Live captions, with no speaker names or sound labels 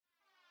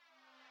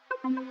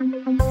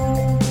Welcome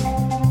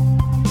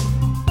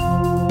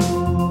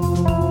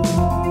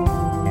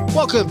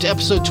to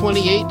episode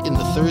 28 in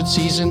the third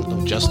season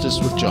of Justice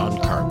with John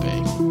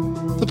Carpe,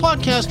 the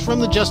podcast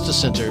from the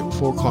Justice Center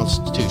for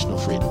Constitutional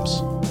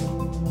Freedoms.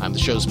 I'm the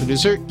show's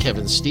producer,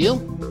 Kevin Steele,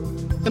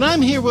 and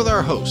I'm here with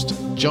our host,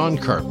 John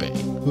Carpe,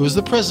 who is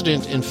the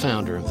president and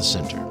founder of the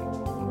center.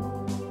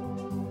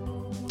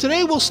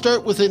 Today we'll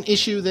start with an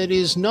issue that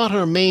is not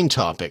our main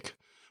topic,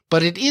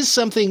 but it is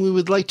something we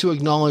would like to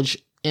acknowledge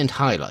and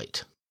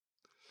highlight.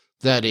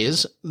 That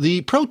is,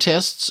 the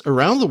protests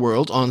around the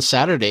world on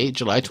Saturday,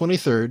 July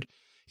 23rd,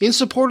 in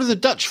support of the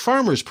Dutch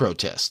farmers'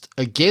 protest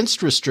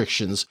against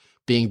restrictions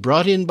being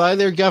brought in by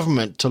their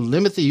government to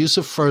limit the use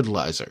of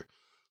fertilizer,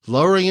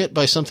 lowering it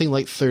by something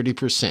like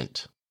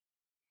 30%.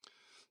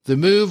 The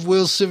move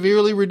will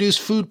severely reduce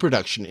food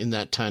production in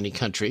that tiny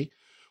country,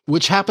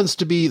 which happens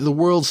to be the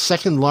world's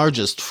second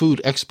largest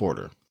food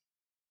exporter.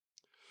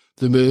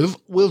 The move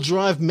will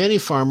drive many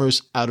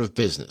farmers out of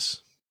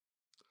business.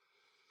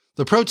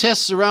 The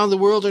protests around the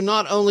world are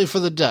not only for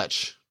the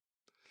Dutch.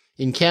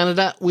 In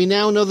Canada, we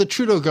now know the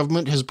Trudeau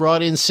government has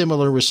brought in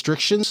similar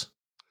restrictions,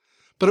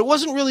 but it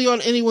wasn't really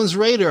on anyone's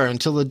radar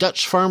until the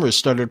Dutch farmers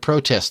started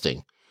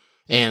protesting,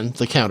 and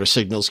the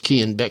counter-signals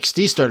Key and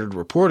Bexty started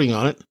reporting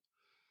on it.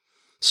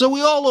 So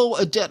we all owe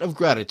a debt of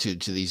gratitude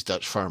to these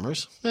Dutch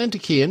farmers, and to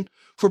Kean,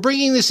 for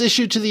bringing this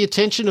issue to the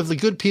attention of the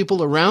good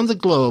people around the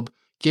globe,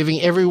 giving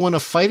everyone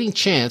a fighting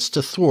chance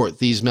to thwart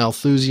these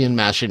Malthusian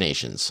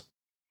machinations.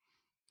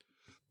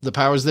 The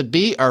powers that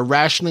be are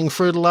rationing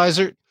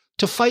fertilizer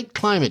to fight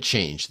climate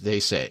change, they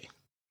say.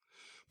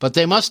 But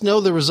they must know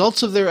the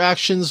results of their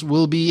actions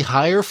will be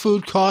higher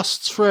food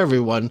costs for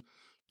everyone,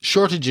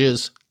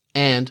 shortages,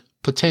 and,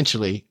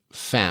 potentially,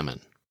 famine.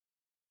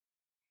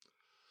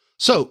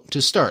 So, to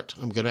start,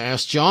 I'm going to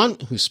ask John,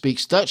 who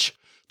speaks Dutch,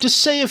 to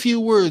say a few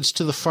words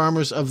to the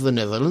farmers of the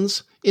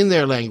Netherlands in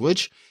their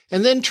language,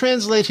 and then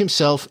translate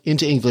himself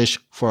into English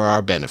for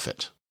our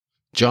benefit.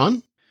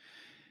 John?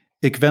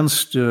 Ik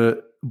wens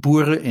de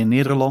boeren in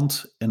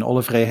Nederland en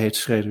alle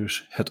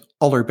vrijheidsstrijders het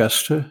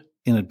allerbeste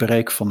in het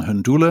bereik van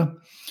hun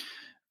doelen.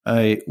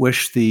 I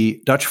wish the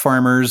Dutch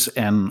farmers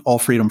and all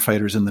freedom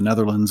fighters in the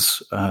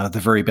Netherlands the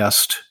very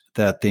best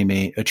that they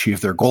may achieve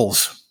their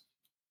goals.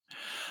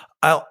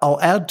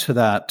 I'll add to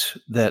that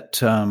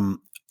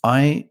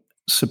I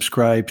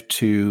subscribe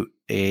to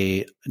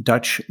a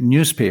Dutch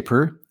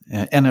newspaper,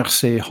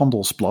 NRC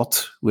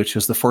Handelsblad, which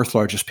is the fourth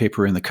largest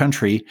paper in the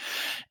country.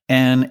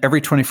 And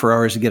every 24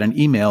 hours you get an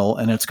email,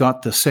 and it's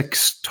got the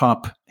 6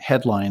 top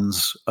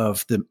headlines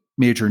of the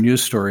major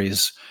news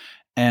stories.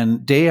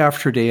 And day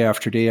after day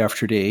after day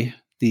after day,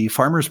 the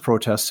farmers'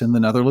 protests in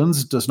the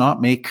Netherlands does not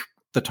make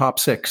the top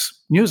 6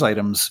 news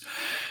items,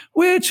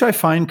 which I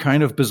find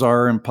kind of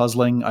bizarre and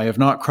puzzling. I have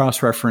not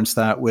cross-referenced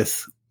that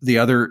with the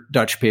other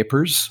Dutch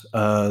papers.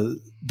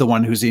 The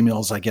one whose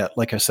emails I get,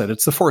 like I said,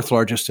 it's the 4th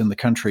largest in the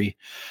country.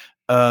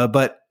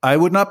 But I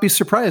would not be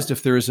surprised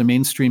if there is a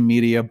mainstream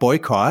media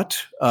boycott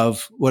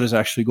of what is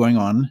actually going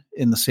on,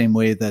 in the same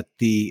way that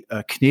the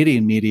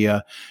Canadian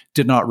media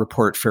did not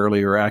report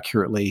fairly or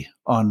accurately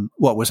on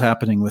what was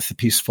happening with the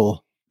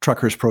peaceful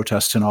truckers'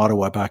 protests in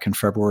Ottawa back in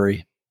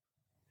February.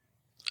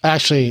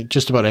 Actually,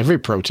 just about every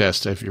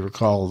protest, if you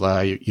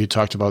recall, you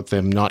talked about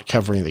them not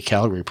covering the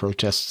Calgary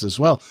protests as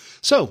well.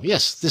 So,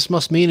 yes, this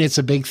must mean it's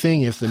a big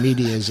thing if the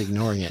media is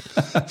ignoring it.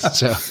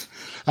 So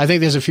I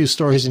think there's a few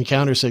stories in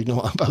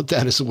Countersignal about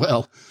that as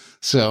well.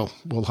 So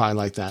we'll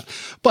highlight that.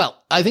 Well,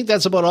 I think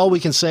that's about all we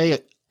can say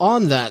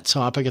on that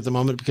topic at the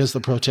moment, because the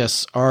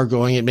protests are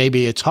going. It may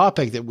be a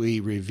topic that we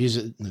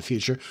revisit in the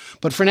future.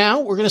 But for now,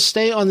 we're going to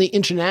stay on the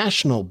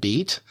international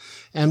beat,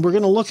 and we're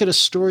going to look at a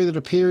story that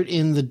appeared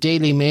in the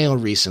Daily Mail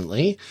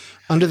recently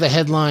under the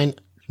headline,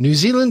 New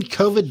Zealand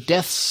COVID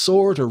deaths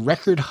soar to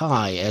record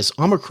high as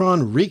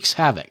Omicron wreaks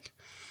havoc.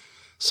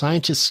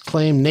 Scientists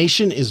claim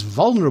nation is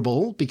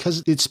vulnerable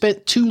because it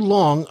spent too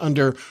long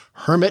under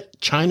hermit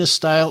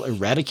China-style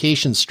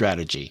eradication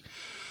strategy.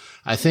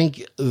 I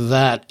think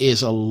that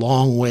is a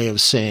long way of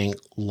saying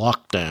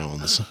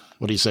lockdowns.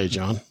 What do you say,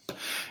 John?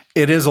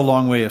 It is a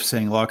long way of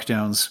saying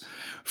lockdowns.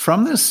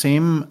 From this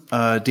same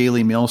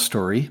Daily Mail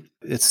story,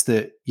 it's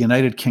the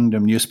United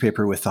Kingdom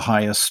newspaper with the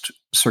highest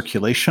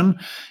circulation.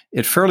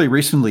 It fairly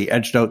recently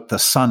edged out The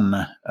Sun.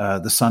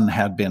 The Sun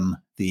had been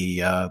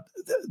the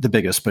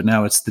biggest, but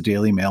now it's the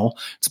Daily Mail.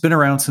 It's been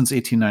around since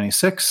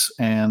 1896,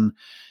 and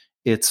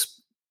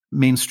it's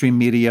mainstream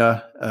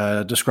media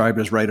described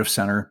as right of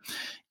center.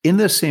 In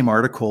this same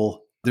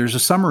article, there's a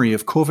summary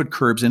of COVID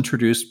curbs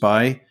introduced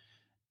by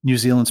New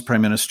Zealand's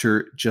Prime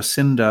Minister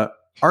Jacinda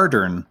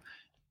Ardern.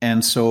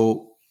 And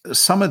so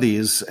some of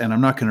these, and I'm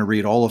not going to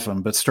read all of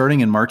them, but starting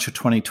in March of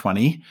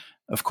 2020,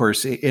 of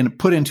course,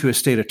 put into a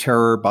state of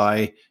terror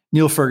by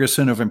Neil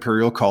Ferguson of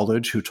Imperial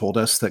College, who told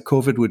us that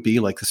COVID would be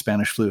like the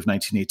Spanish flu of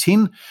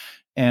 1918.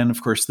 And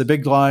of course, the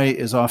big lie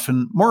is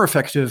often more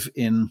effective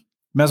in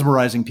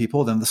mesmerizing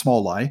people than the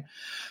small lie.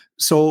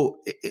 So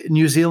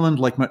New Zealand,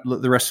 like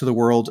the rest of the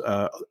world,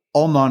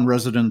 all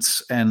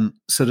non-residents and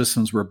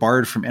citizens were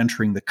barred from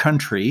entering the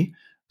country.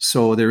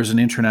 So there's an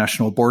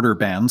international border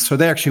ban. So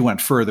they actually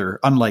went further,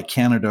 unlike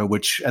Canada,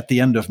 which at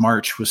the end of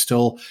March was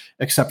still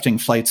accepting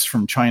flights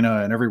from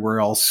China and everywhere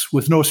else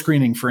with no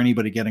screening for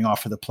anybody getting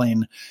off of the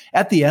plane.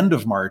 At the end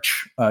of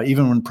March,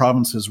 even when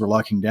provinces were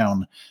locking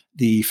down,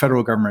 the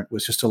federal government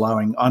was just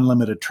allowing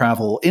unlimited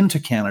travel into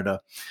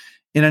Canada.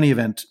 In any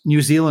event,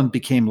 New Zealand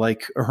became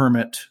like a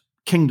hermit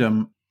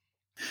kingdom.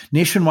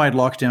 Nationwide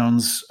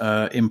lockdowns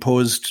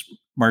imposed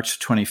March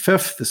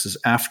 25th. This is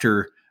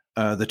after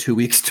the 2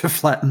 weeks to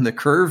flatten the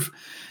curve.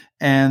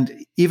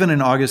 And even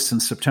in August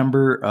and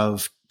September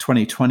of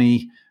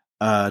 2020,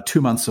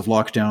 2 months of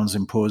lockdowns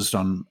imposed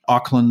on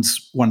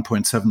Auckland's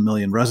 1.7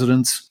 million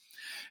residents.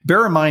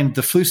 Bear in mind,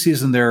 the flu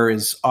season there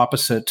is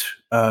opposite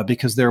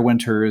because their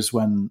winter is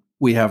when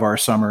we have our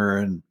summer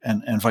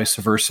and vice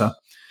versa.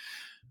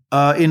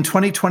 In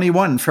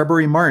 2021,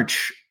 February,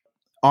 March,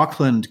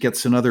 Auckland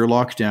gets another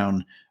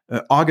lockdown.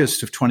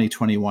 August of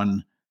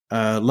 2021,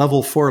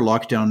 level 4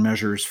 lockdown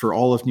measures for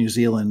all of New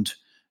Zealand.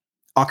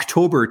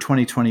 October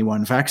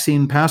 2021,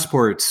 vaccine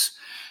passports.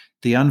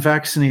 The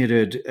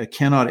unvaccinated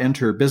cannot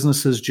enter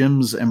businesses,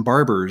 gyms, and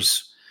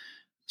barbers.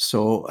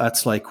 So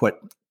that's like what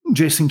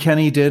Jason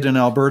Kenney did in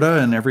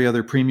Alberta and every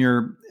other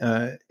premier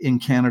in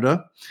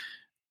Canada.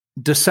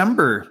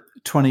 December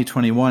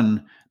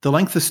 2021, the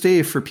length of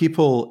stay for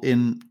people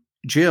in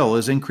jail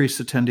is increased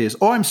to 10 days.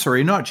 Oh, I'm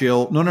sorry, not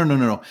jail.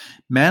 No.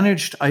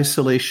 Managed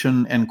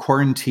isolation and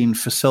quarantine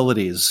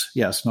facilities.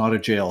 Yes, not a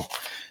jail.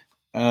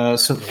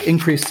 So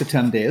increased to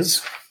 10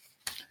 days.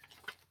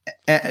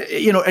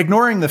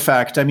 Ignoring the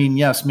fact,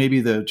 yes, maybe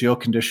the jail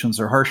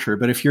conditions are harsher,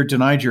 but if you're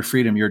denied your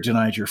freedom, you're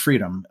denied your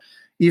freedom.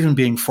 Even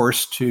being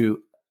forced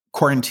to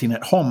quarantine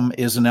at home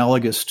is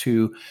analogous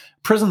to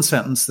prison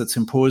sentence that's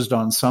imposed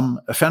on some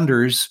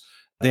offenders.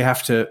 They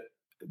have to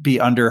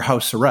be under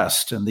house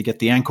arrest and they get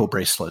the ankle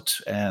bracelet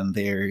and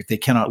they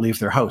cannot leave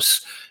their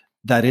house.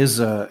 That is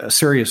a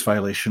serious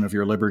violation of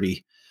your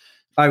liberty.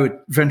 I would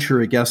venture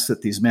a guess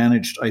that these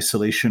managed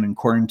isolation and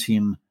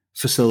quarantine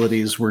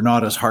facilities were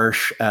not as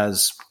harsh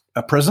as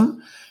a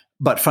prison,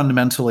 but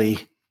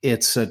fundamentally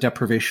it's a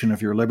deprivation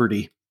of your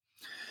liberty.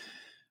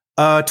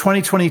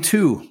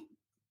 2022,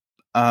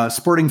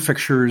 sporting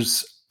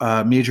fixtures,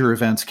 major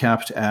events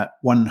capped at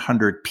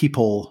 100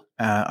 people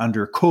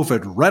under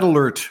COVID red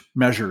alert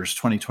measures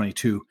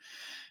 2022.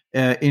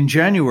 In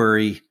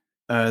January,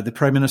 the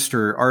Prime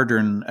Minister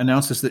Ardern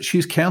announces that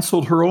she's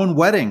canceled her own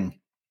wedding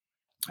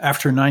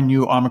after 9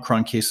 new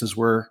Omicron cases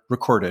were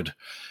recorded.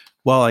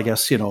 Well, I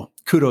guess,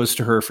 kudos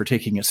to her for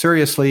taking it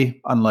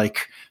seriously,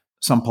 unlike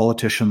some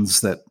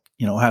politicians that,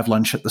 have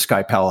lunch at the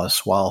Sky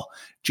Palace while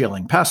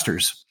jailing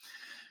pastors.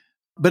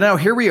 But now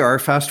here we are,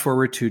 fast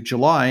forward to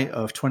July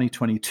of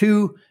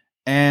 2022,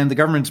 and the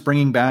government's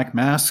bringing back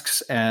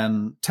masks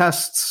and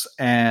tests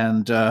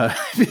and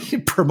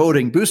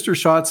promoting booster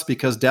shots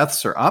because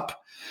deaths are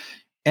up.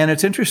 And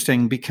it's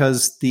interesting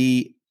because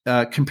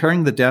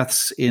comparing the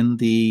deaths in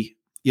the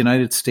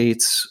United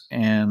States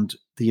and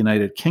the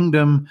United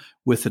Kingdom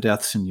with the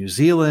deaths in New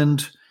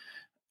Zealand,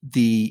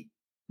 the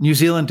New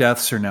Zealand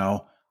deaths are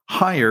now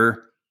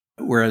higher,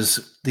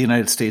 whereas the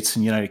United States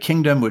and United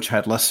Kingdom, which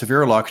had less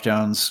severe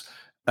lockdowns,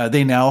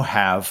 they now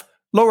have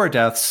lower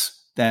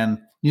deaths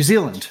than New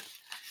Zealand.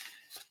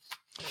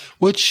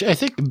 Which I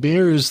think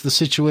mirrors the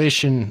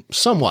situation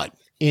somewhat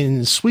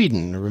in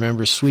Sweden.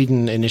 Remember,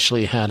 Sweden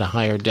initially had a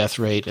higher death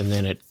rate and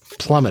then it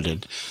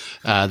plummeted.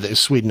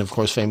 Sweden, of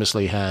course,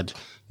 famously had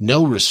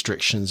no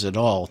restrictions at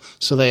all.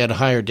 So they had a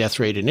higher death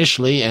rate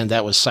initially, and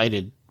that was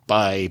cited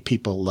by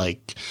people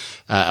like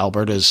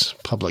Alberta's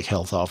public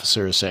health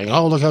officer saying,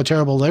 oh, look how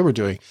terrible they were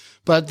doing.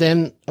 But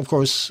then, of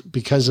course,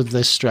 because of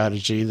this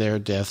strategy, their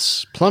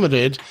deaths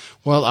plummeted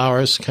while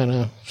ours kind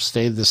of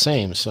stayed the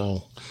same.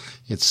 So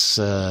it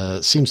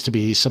seems to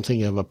be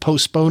something of a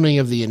postponing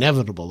of the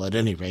inevitable at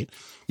any rate.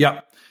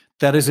 Yeah,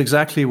 that is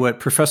exactly what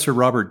Professor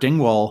Robert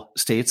Dingwall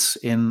states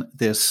in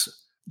this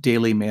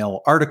Daily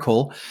Mail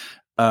article.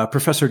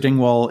 Professor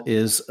Dingwall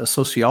is a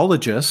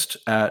sociologist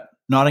at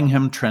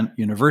Nottingham Trent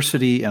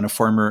University and a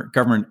former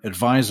government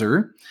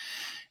advisor.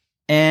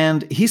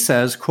 And he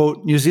says,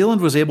 quote, New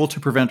Zealand was able to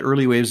prevent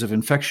early waves of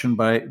infection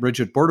by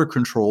rigid border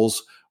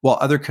controls while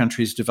other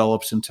countries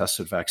developed and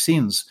tested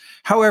vaccines.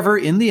 However,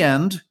 in the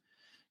end,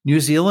 New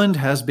Zealand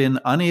has been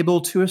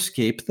unable to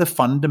escape the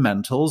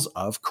fundamentals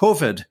of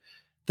COVID,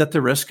 that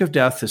the risk of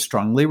death is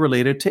strongly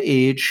related to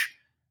age,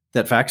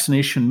 that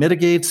vaccination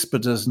mitigates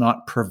but does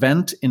not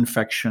prevent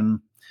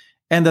infection,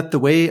 and that the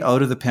way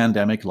out of the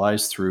pandemic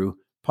lies through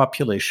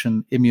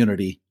population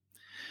immunity.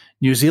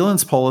 New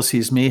Zealand's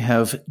policies may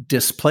have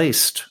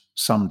displaced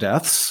some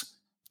deaths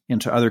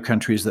into other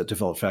countries that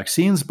develop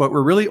vaccines, but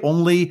we're really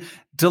only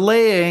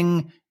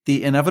delaying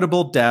the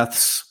inevitable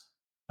deaths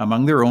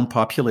among their own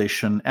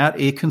population at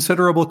a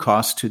considerable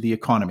cost to the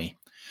economy.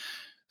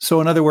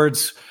 So in other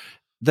words,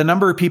 the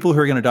number of people who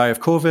are going to die of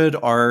COVID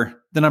are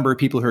the number of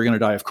people who are going to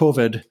die of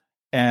COVID,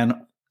 and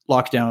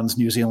lockdowns,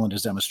 New Zealand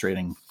is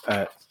demonstrating,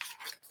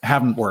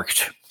 haven't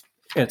worked.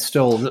 it's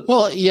still...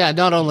 Well, yeah,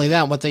 not only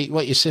that,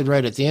 what you said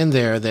right at the end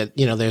there, that,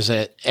 there's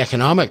an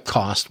economic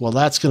cost. Well,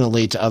 that's going to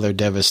lead to other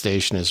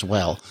devastation as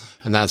well.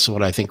 And that's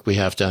what I think we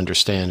have to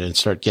understand and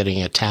start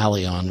getting a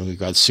tally on. We've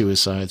got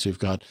suicides. We've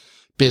got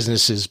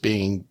businesses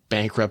being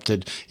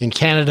bankrupted. In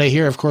Canada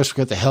here, of course,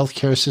 we've got the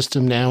healthcare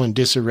system now in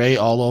disarray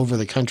all over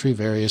the country,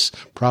 various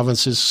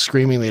provinces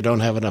screaming they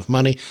don't have enough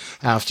money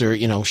after,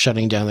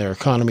 shutting down their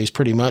economies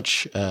pretty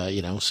much,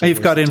 So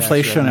you've got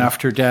inflation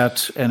after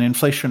debt, and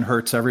inflation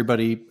hurts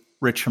everybody,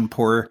 rich and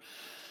poor.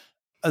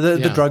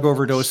 The drug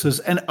overdoses.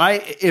 And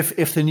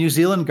if the New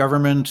Zealand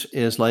government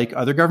is like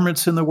other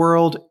governments in the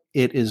world,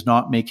 it is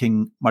not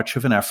making much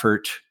of an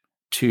effort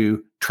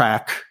to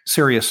track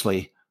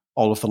seriously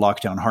all of the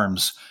lockdown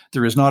harms.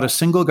 There is not a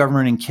single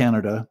government in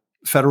Canada,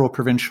 federal,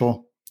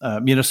 provincial,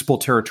 municipal,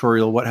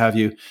 territorial, what have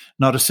you,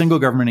 not a single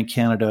government in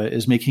Canada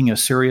is making a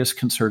serious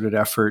concerted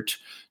effort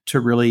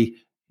to really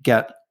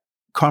get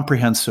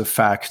comprehensive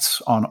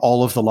facts on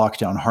all of the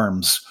lockdown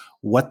harms,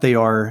 what they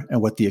are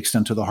and what the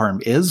extent of the harm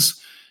is.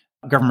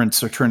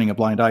 Governments are turning a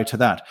blind eye to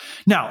that.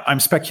 Now, I'm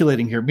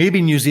speculating here. Maybe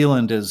New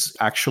Zealand is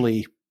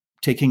actually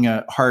taking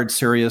a hard,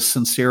 serious,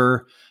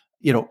 sincere,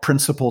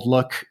 principled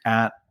look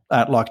at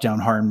lockdown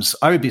harms.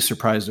 I would be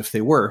surprised if they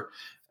were,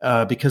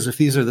 because if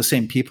these are the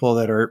same people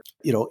that are,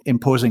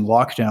 imposing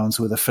lockdowns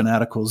with a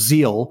fanatical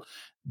zeal,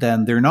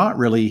 then they're not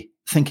really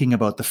thinking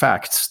about the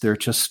facts. They're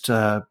just,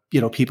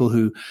 people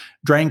who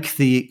drank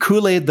the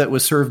Kool-Aid that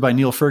was served by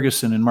Neil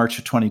Ferguson in March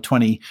of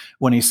 2020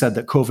 when he said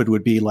that COVID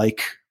would be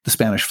like the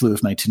Spanish flu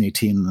of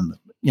 1918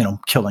 and,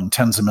 killing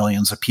tens of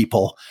millions of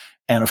people.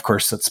 And of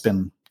course, that's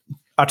been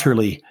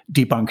utterly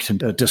debunked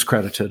and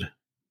discredited.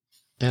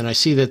 And I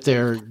see that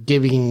they're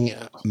giving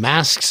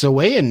masks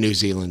away in New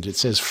Zealand. It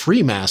says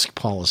free mask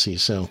policy.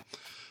 So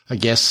I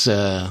guess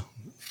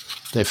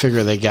they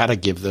figure they got to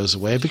give those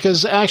away,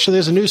 because actually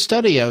there's a new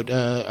study out.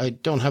 I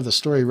don't have the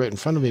story right in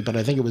front of me, but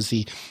I think it was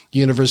the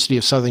University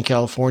of Southern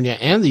California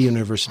and the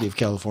University of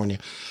California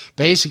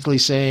basically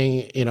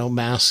saying,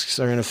 masks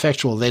are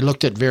ineffectual. They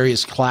looked at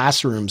various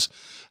classrooms,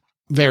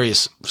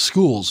 various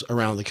schools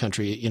around the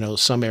country.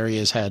 Some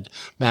areas had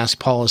mask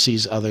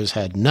policies, others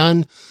had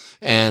none.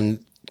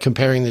 And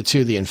comparing the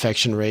two, the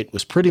infection rate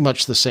was pretty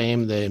much the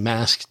same. The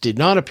masks did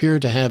not appear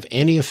to have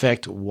any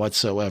effect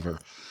whatsoever.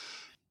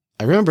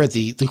 I remember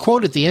the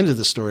quote at the end of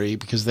the story,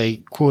 because they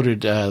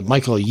quoted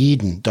Michael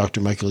Yeadon, Dr.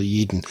 Michael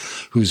Yeadon,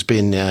 who's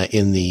been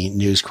in the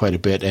news quite a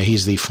bit.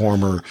 He's the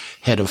former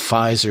head of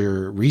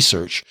Pfizer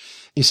research.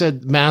 He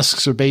said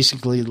masks are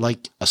basically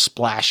like a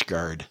splash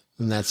guard,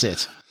 and that's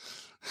it.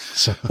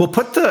 So, well,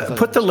 put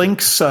the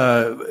links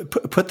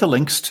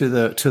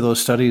to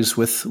those studies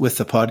with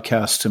the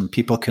podcast, and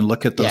people can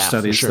look at those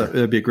studies. Sure.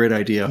 That'd be a great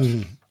idea.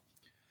 Mm-hmm.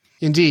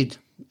 Indeed.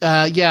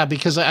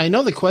 Because I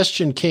know the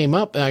question came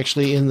up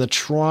actually in the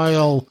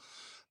trial,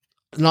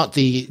 not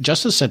the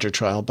Justice Center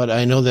trial, but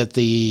I know that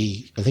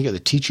the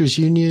Teachers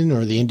Union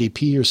or the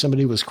NDP or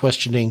somebody was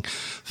questioning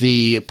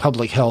the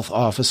public health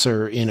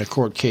officer in a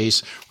court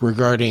case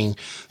regarding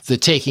the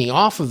taking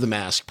off of the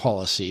mask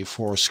policy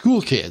for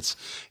school kids.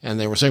 And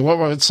they were saying,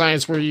 what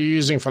science were you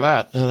using for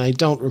that? And I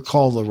don't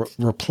recall the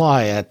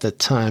reply at the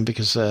time,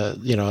 because,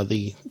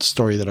 the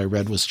story that I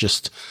read was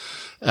just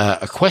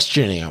a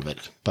questioning of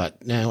it.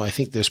 But now I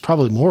think there's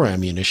probably more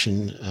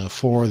ammunition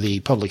for the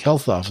public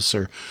health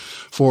officer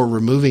for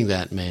removing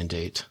that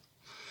mandate.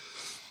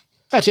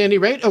 At any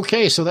rate,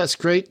 okay, so that's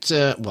great.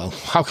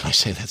 How can I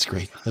say that's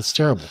great? That's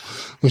terrible.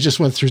 We just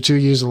went through 2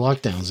 years of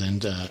lockdowns,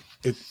 and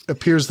it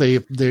appears they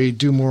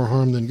do more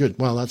harm than good.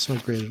 Well, that's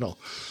not great at all.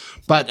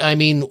 But I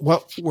mean,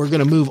 what we're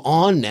going to move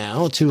on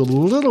now to a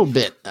little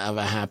bit of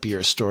a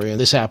happier story. And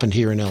this happened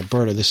here in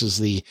Alberta. This is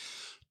the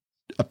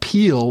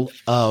appeal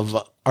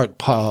of Art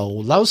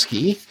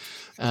Pawlowski.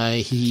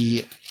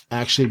 He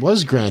actually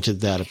was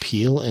granted that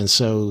appeal, and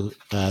so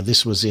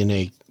this was in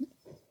a...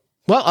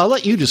 Well, I'll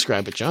let you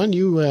describe it, John.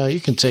 You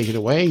can take it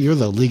away. You're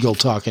the legal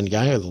talking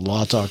guy, or the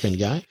law talking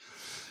guy.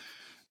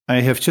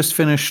 I have just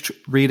finished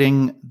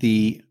reading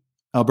the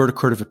Alberta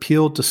Court of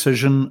Appeal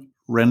decision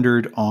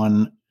rendered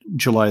on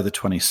July the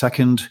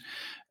 22nd.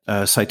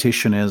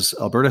 Citation is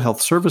Alberta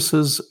Health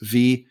Services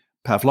v.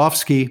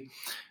 Pawlowski.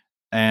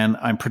 And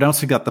I'm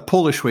pronouncing that the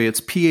Polish way.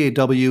 It's Pawlowski,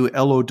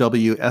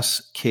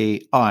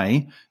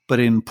 but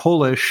in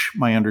Polish,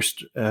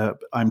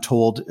 I'm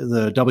told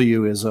the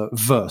W is a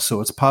V,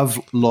 so it's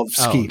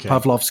Pawlowski, okay.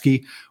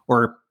 Pawlowski,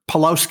 or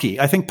Pawlowski.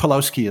 I think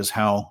Pawlowski is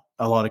how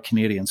a lot of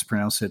Canadians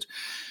pronounce it.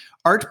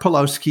 Art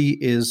Pawlowski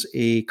is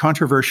a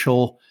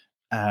controversial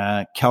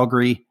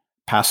Calgary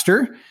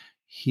pastor.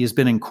 He has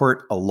been in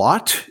court a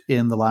lot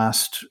in the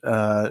last,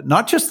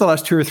 not just the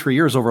last 2 or 3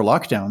 years over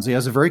lockdowns. He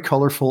has a very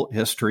colorful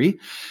history.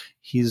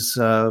 He's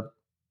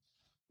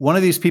one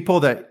of these people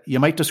that you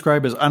might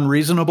describe as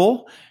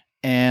unreasonable,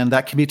 and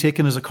that can be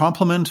taken as a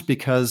compliment,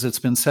 because it's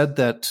been said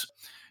that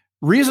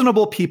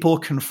reasonable people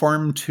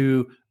conform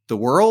to the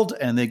world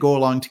and they go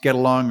along to get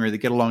along, or they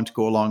get along to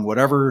go along,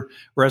 whatever,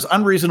 whereas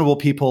unreasonable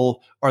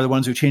people are the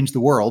ones who change the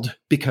world,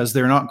 because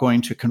they're not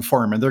going to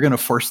conform, and they're going to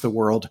force the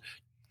world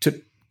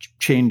to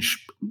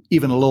change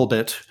even a little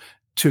bit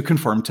to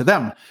conform to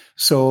them.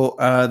 So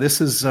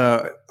this is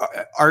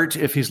Art.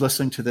 If he's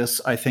listening to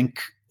this, I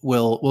think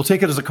we'll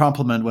take it as a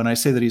compliment when I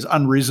say that he's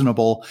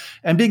unreasonable.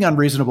 And being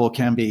unreasonable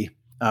can be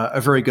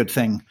a very good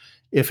thing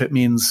if it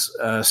means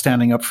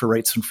standing up for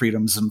rights and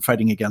freedoms and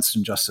fighting against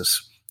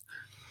injustice.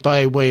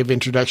 By way of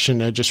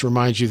introduction, I just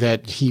remind you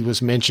that he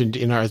was mentioned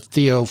in our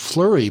Theo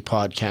Fleury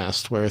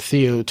podcast, where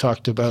Theo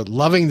talked about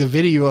loving the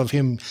video of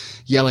him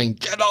yelling,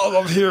 "Get out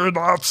of here,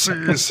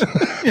 Nazis!"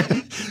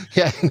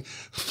 Yeah,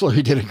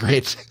 Fleury did a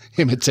great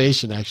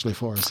imitation, actually,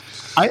 for us.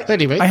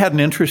 Anyway, I had an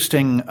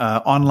interesting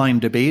online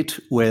debate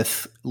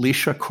with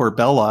Leisha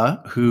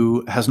Corbella,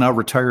 who has now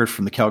retired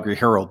from the Calgary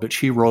Herald, but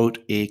she wrote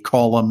a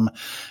column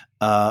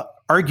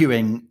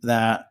arguing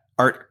that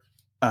Art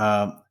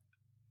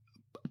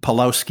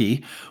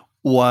Pawlowski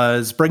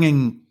was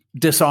bringing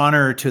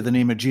dishonor to the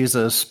name of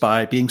Jesus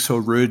by being so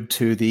rude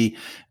to the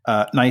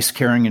nice,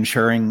 caring, and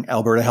sharing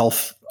Alberta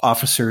Health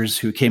officers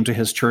who came to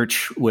his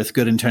church with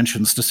good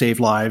intentions to save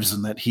lives,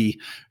 and that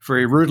he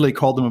very rudely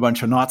called them a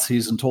bunch of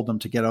Nazis and told them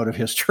to get out of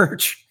his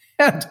church.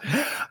 And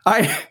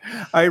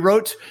I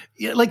wrote,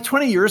 like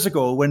 20 years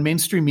ago, when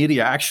mainstream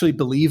media actually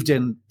believed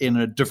in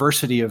a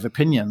diversity of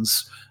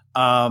opinions,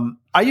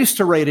 I used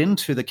to write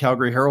into the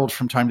Calgary Herald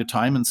from time to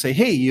time and say,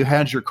 "Hey, you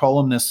had your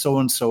columnist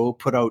so-and-so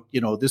put out,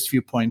 this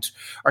viewpoint.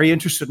 Are you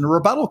interested in a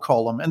rebuttal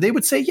column?" And they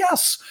would say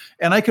yes.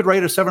 And I could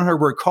write a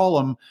 700-word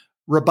column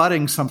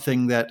rebutting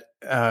something that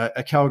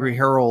a Calgary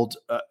Herald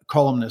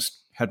columnist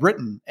had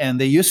written.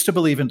 And they used to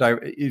believe in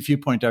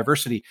viewpoint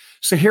diversity.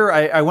 So here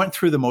I went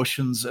through the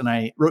motions and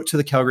I wrote to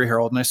the Calgary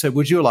Herald and I said,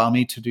 "Would you allow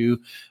me to do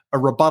a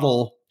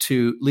rebuttal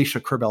to Leisha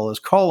Corbella's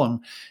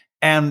column?"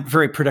 And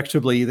very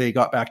predictably, they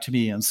got back to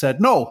me and said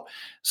no.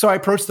 So I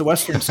approached the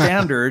Western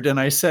Standard and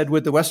I said,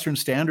 would the Western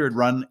Standard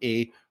run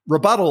a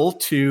rebuttal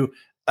to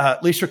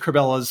Leisha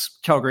Corbella's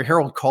Calgary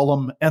Herald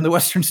column? And the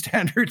Western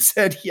Standard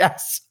said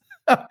yes.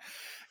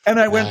 And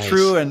I went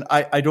through, and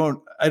I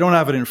don't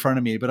have it in front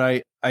of me, but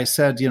I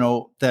said,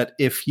 that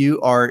if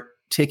you are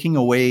taking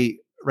away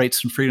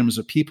rights and freedoms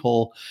of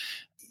people,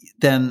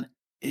 then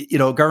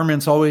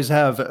governments always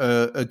have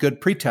a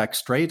good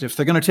pretext, right? If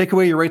they're going to take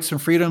away your rights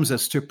and freedoms,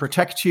 it's to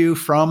protect you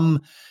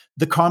from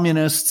the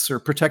communists, or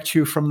protect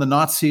you from the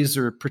Nazis,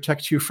 or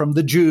protect you from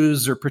the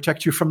Jews, or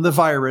protect you from the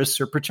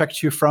virus, or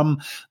protect you from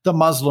the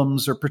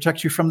Muslims, or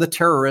protect you from the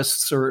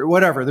terrorists, or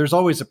whatever. There's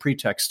always a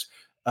pretext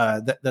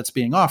that's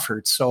being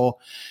offered. So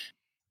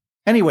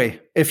anyway,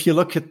 if you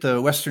look at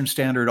the Western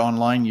Standard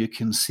online, you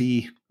can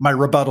see my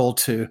rebuttal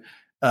to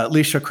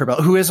Leisha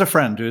Corbella, who is a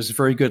friend, who is a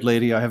very good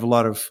lady. I have a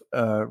lot of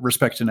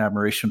respect and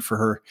admiration for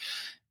her.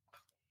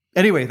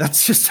 Anyway,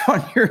 that's just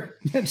on your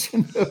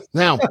mention.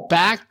 Now,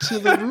 back to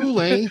the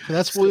ruling.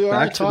 That's what we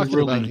are talking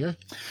about here.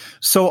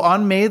 So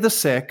on May the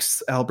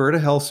 6th,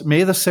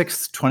 May the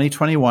 6th,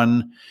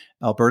 2021,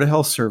 Alberta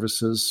Health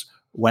Services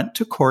went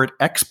to court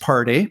ex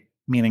parte,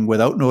 meaning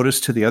without notice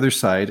to the other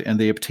side, and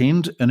they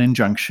obtained an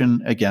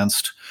injunction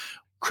against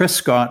Chris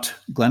Scott,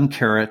 Glenn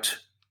Carrot,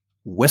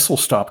 Whistle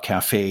Stop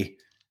Cafe,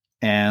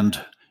 and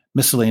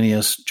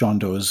miscellaneous John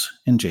Does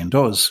and Jane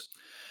Does.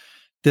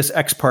 This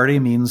ex parte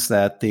means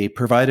that they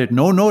provided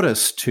no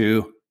notice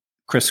to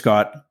Chris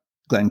Scott,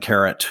 Glenn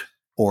Carrot,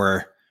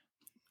 or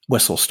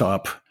Whistle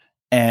Stop.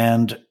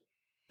 And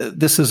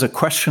this is a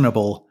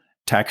questionable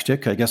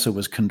tactic. I guess it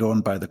was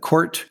condoned by the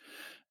court.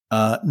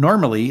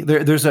 Normally,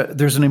 there's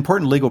an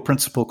important legal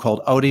principle called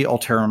audi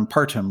alteram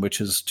partem,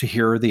 which is to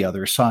hear the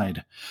other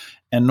side.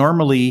 And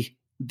normally,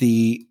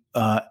 the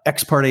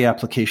ex parte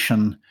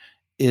application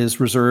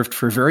is reserved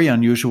for very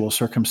unusual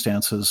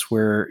circumstances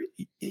where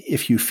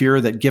if you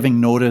fear that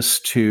giving notice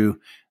to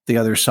the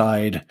other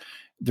side,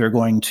 they're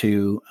going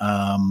to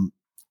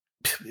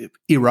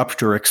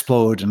erupt or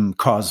explode and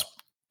cause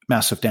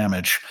massive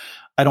damage.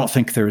 I don't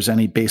think there's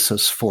any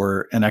basis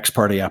for an ex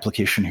parte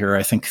application here.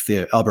 I think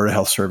the Alberta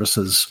Health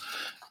Services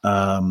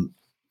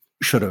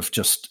should have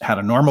just had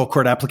a normal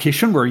court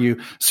application where you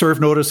serve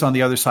notice on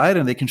the other side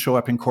and they can show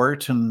up in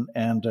court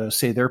and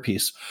say their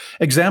piece.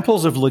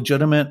 Examples of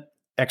legitimate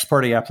ex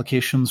parte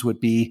applications would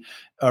be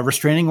a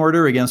restraining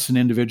order against an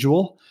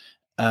individual.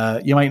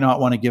 You might not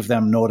want to give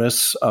them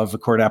notice of a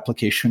court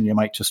application. You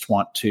might just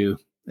want to,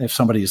 if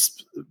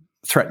somebody's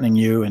threatening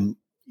you and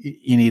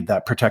you need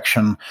that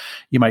protection,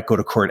 you might go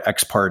to court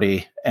ex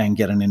parte and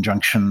get an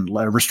injunction,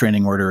 a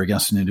restraining order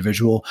against an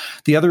individual.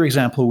 The other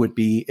example would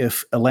be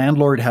if a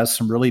landlord has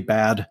some really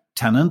bad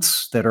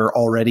tenants that are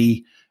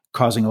already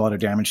causing a lot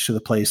of damage to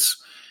the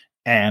place,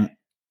 and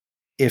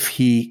if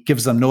he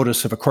gives them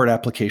notice of a court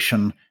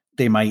application,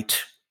 they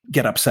might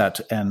get upset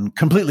and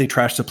completely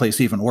trash the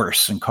place even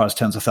worse and cause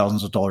tens of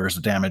thousands of dollars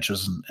of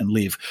damages and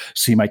leave.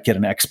 So you might get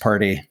an ex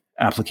parte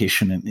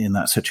application in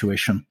that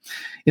situation.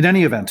 In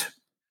any event,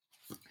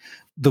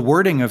 the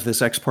wording of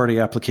this ex parte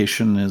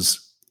application is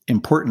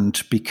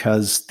important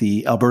because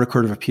the Alberta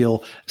Court of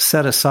Appeal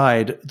set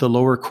aside the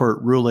lower court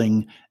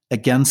ruling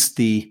against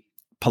the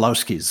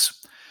Pawlowskis.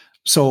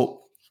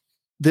 So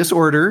this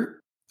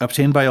order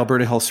obtained by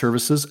Alberta Health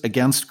Services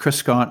against Chris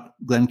Scott,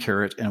 Glenn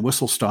Carrot, and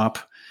Whistle Stop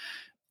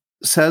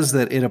says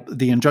that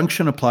the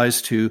injunction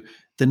applies to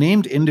the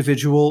named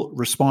individual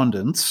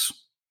respondents,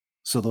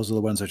 so those are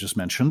the ones I just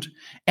mentioned,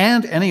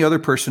 and any other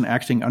person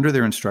acting under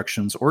their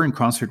instructions or in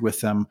concert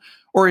with them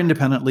or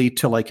independently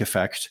to like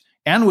effect,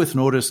 and with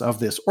notice of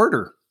this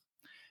order.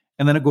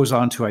 And then it goes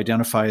on to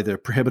identify the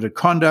prohibited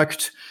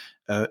conduct,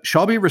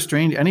 shall be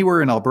restrained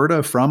anywhere in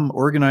Alberta from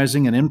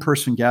organizing an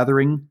in-person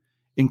gathering,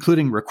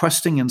 including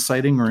requesting,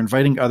 inciting, or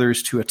inviting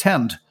others to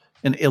attend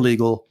an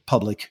illegal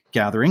public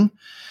gathering,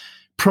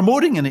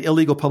 promoting an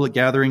illegal public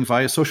gathering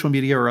via social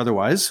media or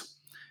otherwise,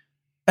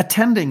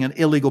 attending an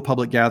illegal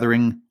public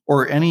gathering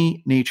or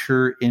any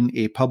nature in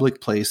a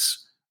public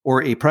place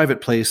or a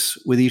private place,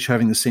 with each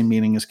having the same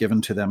meaning as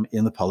given to them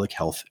in the Public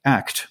Health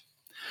Act.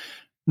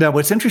 Now,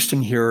 what's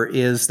interesting here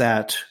is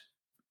that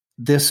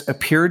this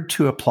appeared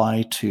to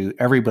apply to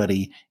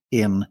everybody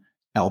in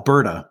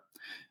Alberta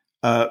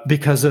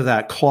because of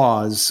that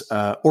clause,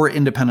 or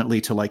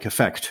independently to like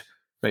effect,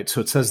 right?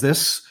 So it says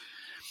this,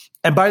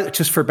 and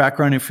just for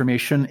background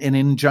information, an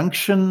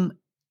injunction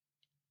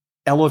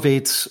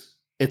elevates,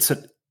 it's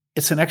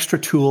an extra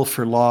tool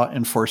for law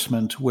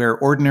enforcement where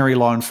ordinary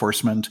law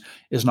enforcement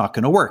is not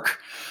going to work.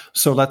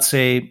 So let's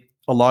say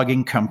a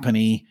logging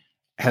company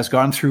has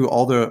gone through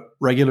all the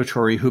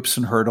regulatory hoops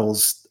and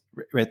hurdles,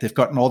 right? They've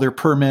gotten all their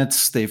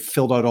permits, they've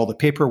filled out all the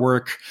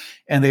paperwork,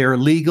 and they are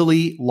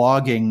legally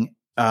logging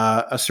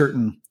a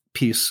certain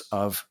piece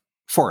of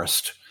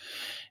forest.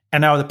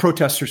 And now the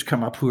protesters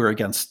come up who are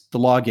against the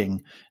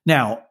logging.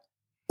 Now,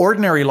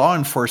 ordinary law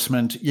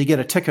enforcement, you get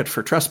a ticket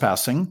for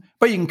trespassing,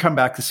 but you can come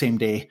back the same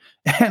day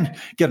and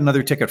get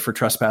another ticket for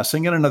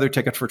trespassing and another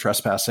ticket for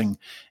trespassing.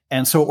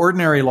 And so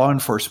ordinary law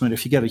enforcement,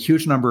 if you get a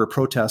huge number of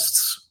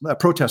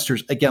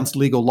protesters against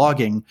legal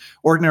logging,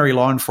 ordinary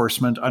law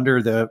enforcement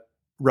under the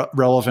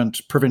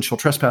relevant provincial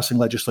trespassing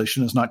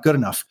legislation is not good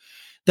enough.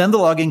 Then the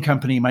logging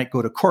company might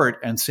go to court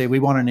and say, we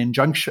want an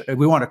injunction,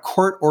 we want a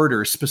court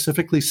order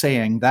specifically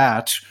saying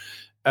that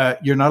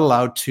you're not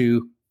allowed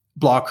to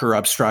block or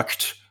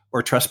obstruct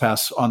or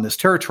trespass on this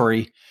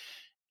territory,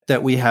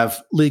 that we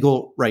have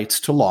legal rights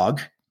to log.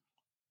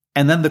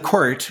 And then the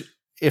court,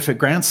 if it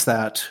grants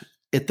that,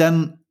 it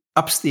then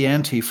ups the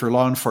ante for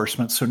law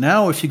enforcement. So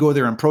now if you go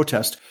there and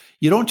protest,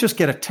 you don't just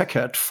get a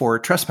ticket for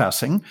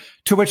trespassing,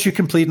 to which you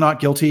can plead not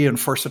guilty and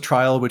force a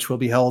trial, which will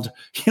be held,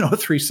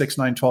 3, 6,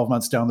 9, 12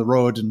 months down the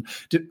road and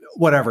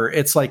whatever.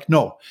 It's like,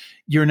 no,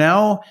 you're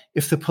now,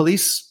 if the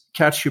police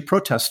catch you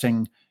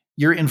protesting,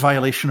 you're in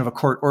violation of a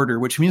court order,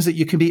 which means that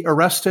you can be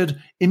arrested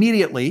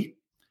immediately,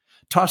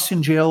 tossed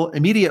in jail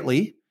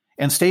immediately,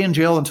 and stay in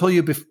jail until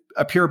you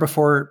appear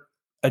before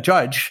a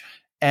judge,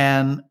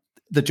 and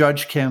the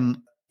judge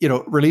can,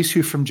 release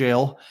you from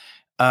jail,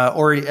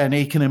 and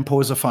he can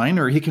impose a fine,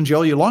 or he can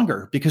jail you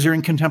longer because you're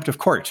in contempt of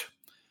court.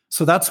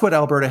 So that's what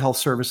Alberta Health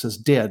Services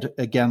did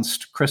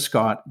against Chris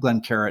Scott,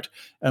 Glenn Carrott,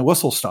 and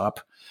Whistle Stop.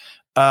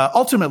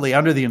 Ultimately,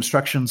 under the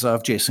instructions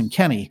of Jason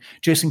Kenney.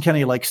 Jason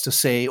Kenney likes to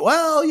say,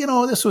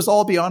 well, this was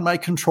all beyond my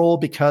control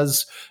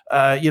because,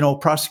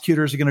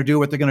 prosecutors are going to do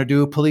what they're going to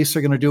do. Police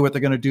are going to do what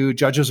they're going to do.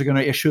 Judges are going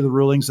to issue the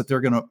rulings that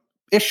they're going to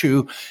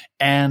issue.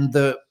 And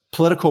the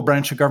political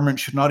branch of government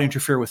should not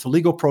interfere with the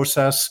legal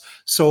process.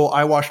 So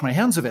I wash my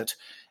hands of it.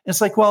 And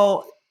it's like,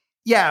 well,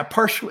 yeah,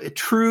 partially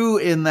true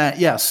in that,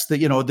 yes,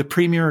 the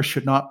premier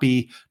should not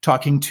be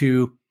talking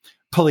to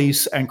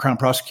police and Crown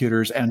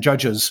prosecutors and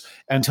judges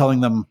and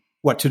telling them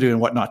what to do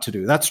and what not to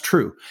do. That's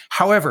true.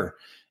 However,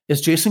 as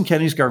Jason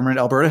Kenney's government,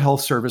 Alberta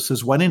Health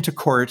Services, went into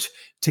court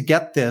to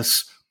get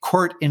this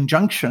court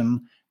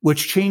injunction,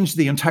 which changed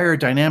the entire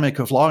dynamic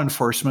of law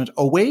enforcement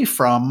away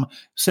from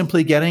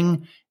simply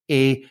getting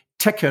a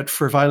ticket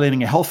for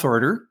violating a health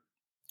order,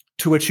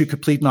 to which you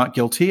could plead not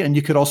guilty. And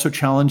you could also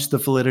challenge the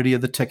validity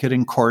of the ticket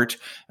in court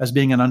as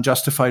being an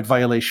unjustified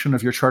violation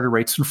of your charter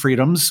rights and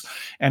freedoms.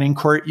 And in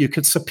court, you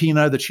could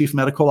subpoena the chief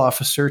medical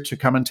officer to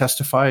come and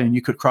testify, and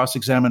you could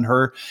cross-examine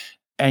her,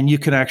 and you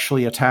can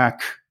actually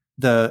attack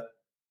the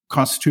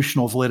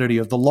constitutional validity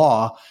of the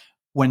law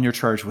when you're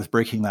charged with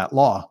breaking that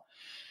law.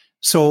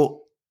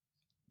 So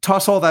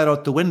toss all that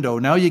out the window.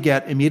 Now you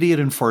get immediate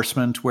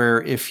enforcement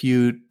where if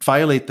you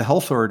violate the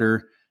health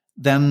order,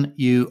 then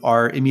you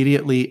are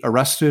immediately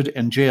arrested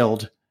and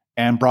jailed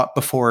and brought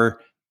before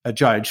a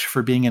judge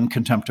for being in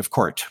contempt of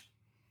court.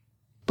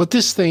 But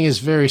this thing is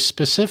very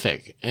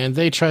specific, and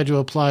they try to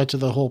apply it to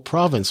the whole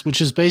province,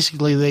 which is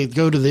basically they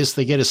go to this,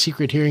 they get a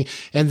secret hearing,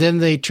 and then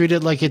they treat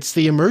it like it's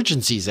the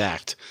Emergencies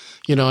Act.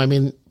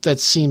 That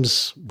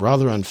seems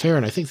rather unfair,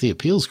 and I think the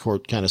appeals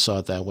court kind of saw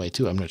it that way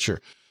too. I'm not sure.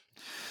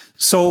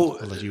 So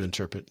I'll let you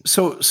interpret.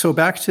 So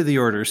back to the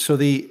order. So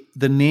the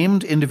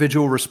named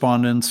individual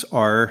respondents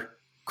are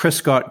Chris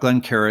Scott,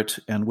 Glenn Carrott,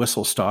 and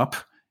Whistle Stop.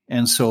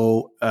 And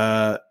so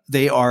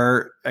they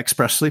are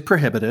expressly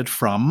prohibited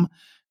from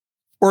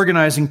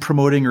organizing,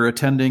 promoting, or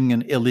attending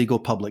an illegal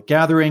public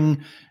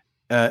gathering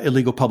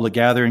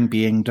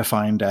being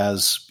defined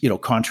as,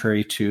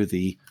 contrary to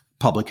the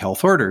public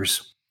health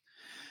orders.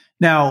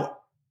 Now,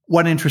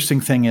 one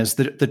interesting thing is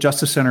that the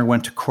Justice Center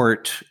went to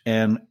court,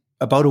 and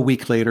about a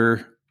week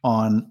later,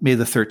 on May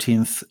the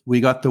 13th, we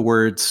got the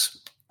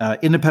words,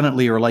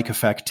 independently or like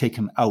effect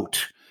taken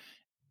out.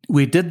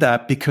 We did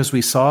that because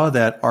we saw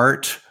that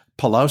Art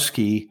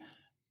Pawlowski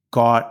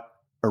got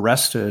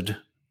arrested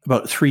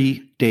about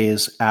 3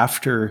 days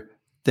after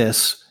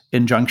this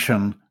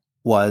injunction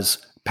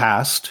was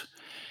passed.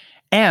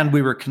 And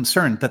we were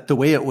concerned that the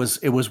way it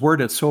was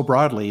worded so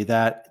broadly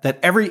that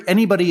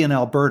anybody in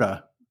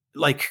Alberta,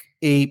 like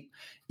a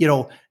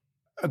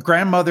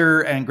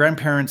grandmother and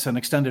grandparents and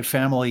extended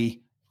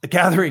family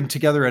gathering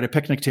together at a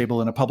picnic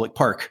table in a public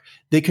park,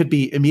 they could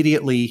be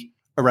immediately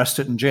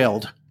arrested and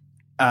jailed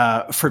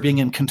for being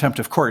in contempt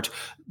of court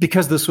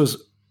because this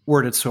was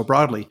worded so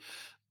broadly.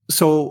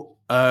 So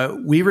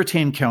we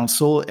retained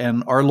counsel,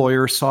 and our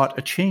lawyer sought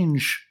a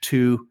change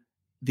to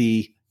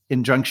the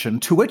injunction,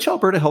 to which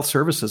Alberta Health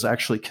Services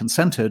actually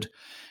consented.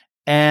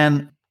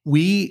 And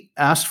we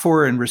asked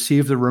for and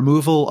received the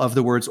removal of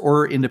the words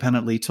 "or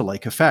independently to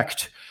like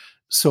effect,"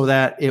 so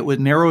that it would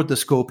narrow the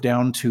scope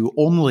down to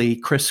only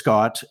Chris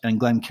Scott and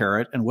Glenn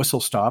Carrott and Whistle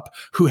Stop,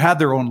 who had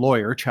their own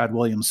lawyer, Chad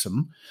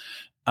Williamson.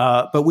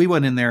 But we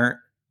went in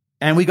there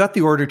and we got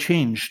the order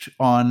changed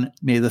on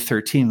May the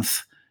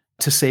 13th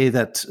to say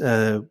that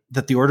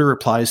the order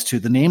applies to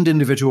the named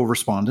individual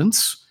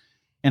respondents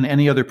and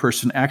any other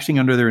person acting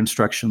under their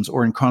instructions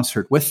or in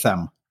concert with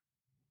them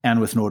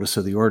and with notice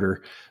of the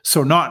order.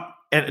 So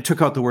it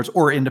took out the words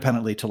 "or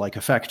independently to like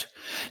effect."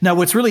 Now,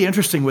 what's really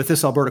interesting with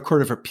this Alberta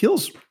Court of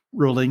Appeals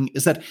ruling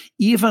is that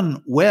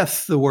even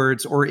with the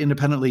words "or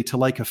independently to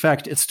like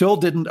effect," it still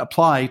didn't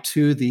apply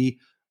to the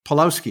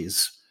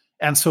Pawlowskis.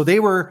 And so they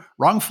were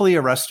wrongfully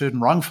arrested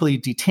and wrongfully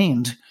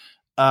detained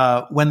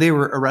when they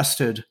were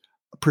arrested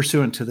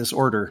pursuant to this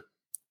order.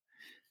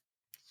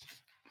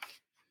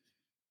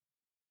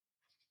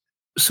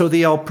 So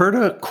the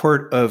Alberta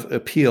Court of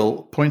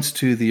Appeal points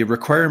to the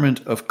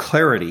requirement of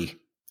clarity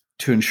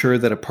to ensure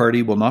that a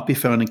party will not be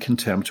found in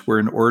contempt where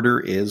an order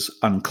is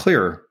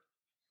unclear.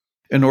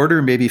 An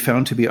order may be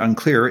found to be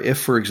unclear if,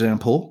 for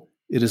example,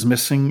 it is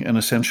missing an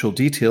essential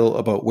detail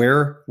about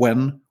where,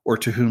 when, or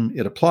to whom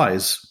it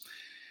applies,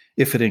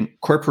 if it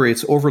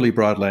incorporates overly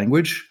broad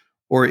language,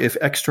 or if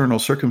external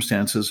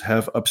circumstances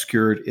have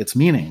obscured its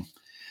meaning.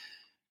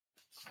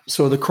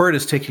 So the court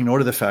is taking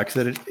note of the fact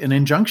that an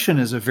injunction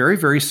is a very,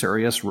 very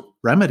serious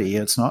remedy.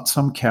 It's not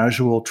some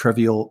casual,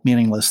 trivial,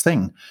 meaningless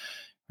thing,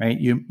 right?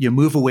 You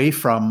move away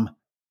from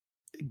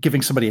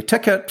giving somebody a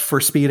ticket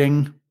for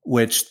speeding,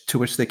 to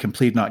which they can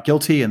plead not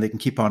guilty and they can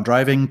keep on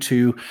driving,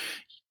 to,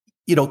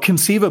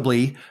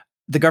 conceivably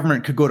the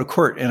government could go to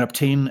court and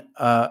obtain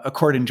a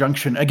court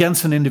injunction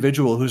against an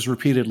individual who's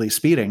repeatedly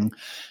speeding,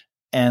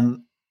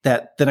 and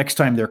that the next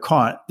time they're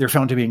caught, they're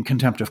found to be in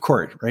contempt of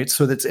court, right?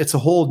 So it's a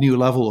whole new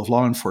level of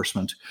law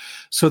enforcement.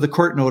 So the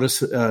court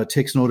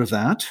takes note of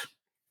that.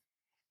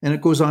 And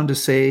it goes on to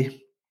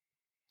say,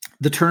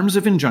 the terms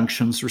of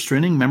injunctions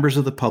restraining members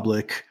of the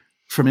public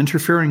from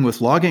interfering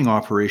with logging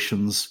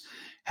operations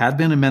had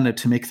been amended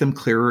to make them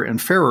clearer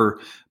and fairer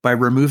by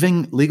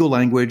removing legal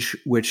language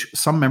which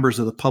some members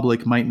of the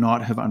public might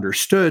not have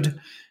understood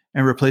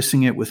and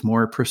replacing it with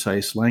more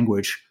precise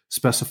language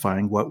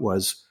specifying what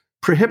was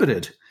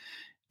prohibited.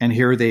 And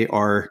here they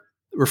are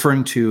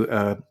referring to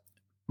a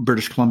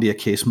British Columbia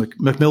case,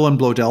 Macmillan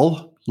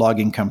Bloedel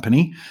Logging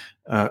Company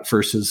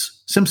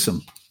versus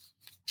Simpson.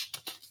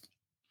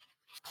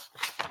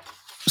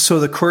 So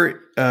the court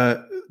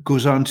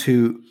goes on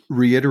to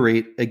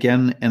reiterate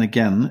again and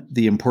again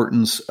the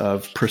importance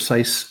of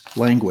precise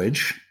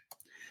language,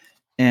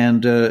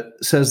 and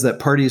says that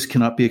parties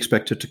cannot be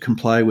expected to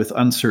comply with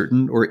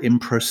uncertain or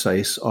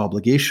imprecise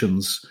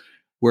obligations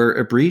where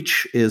a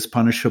breach is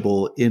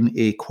punishable in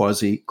a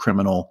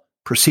quasi-criminal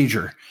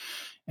procedure.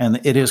 And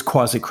it is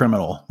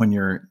quasi-criminal when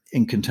you're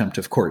in contempt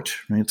of court,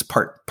 right? It's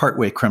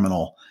part-way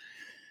criminal.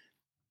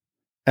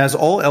 As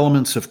all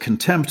elements of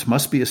contempt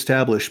must be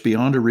established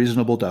beyond a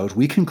reasonable doubt,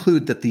 we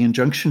conclude that the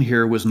injunction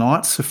here was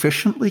not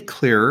sufficiently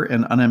clear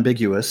and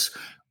unambiguous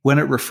when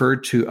it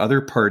referred to other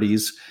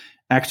parties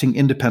acting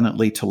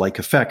independently to like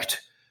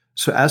effect,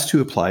 so as to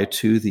apply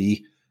to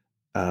the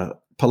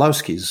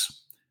Pawlowskis.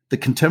 The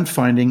contempt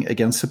finding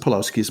against the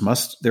Pawlowskis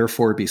must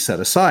therefore be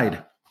set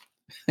aside.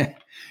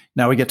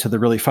 Now we get to the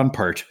really fun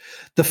part.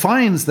 The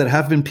fines that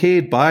have been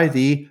paid by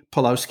the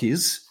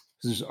Pawlowskis,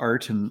 this is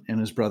Art and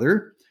his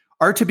brother,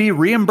 are to be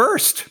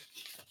reimbursed.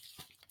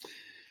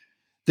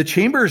 The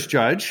Chambers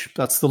judge,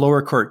 that's the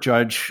lower court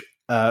judge,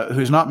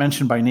 who's not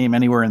mentioned by name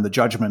anywhere in the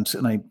judgment,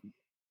 and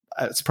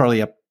it's probably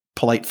a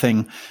polite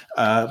thing,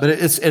 but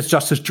it's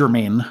Justice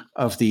Germain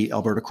of the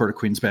Alberta Court of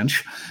Queen's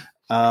Bench.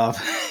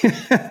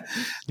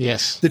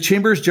 Yes. The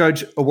Chambers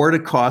judge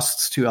awarded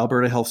costs to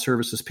Alberta Health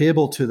Services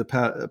payable to the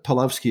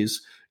Pawlowskis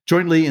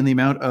jointly in the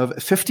amount of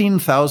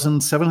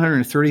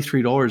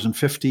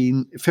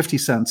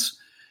 $15,733.50.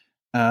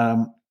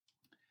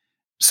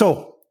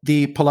 So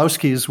the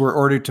Pawlowskis were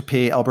ordered to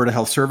pay Alberta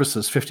Health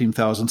Services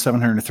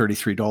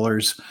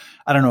 $15,733.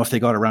 I don't know if they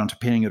got around to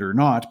paying it or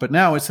not, but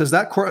now it says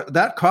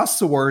that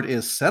costs award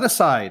is set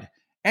aside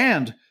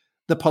and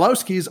the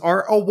Pawlowskis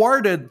are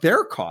awarded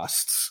their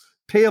costs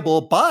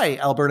payable by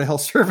Alberta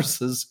Health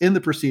Services in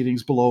the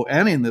proceedings below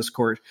and in this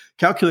court,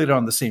 calculated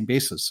on the same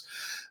basis.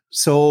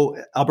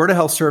 So Alberta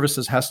Health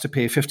Services has to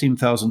pay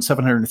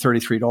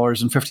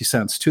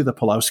 $15,733.50 to the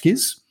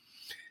Pawlowskis.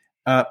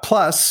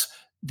 Plus,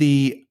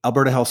 the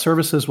Alberta Health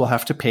Services will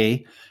have to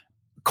pay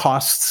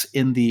costs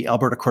in the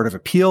Alberta Court of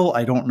Appeal.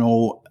 I don't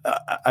know.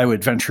 I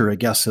would venture a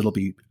guess it'll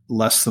be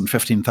less than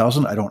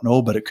 $15,000. I don't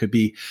know, but it could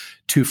be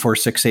 $2,000,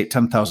 $4,000, $6,000,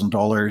 $8,000,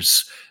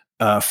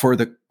 $10,000 for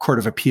the Court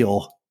of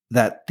Appeal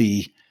that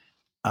the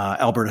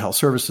Alberta Health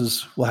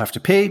Services will have to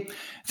pay.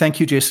 Thank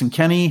you, Jason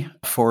Kenney,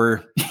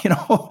 for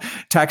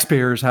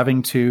taxpayers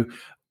having to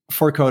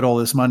fork out all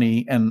this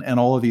money and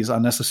all of these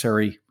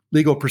unnecessary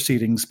legal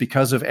proceedings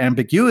because of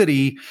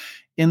ambiguity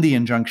in the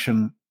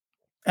injunction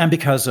and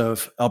because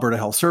of Alberta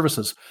Health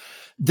Services.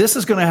 This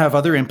is going to have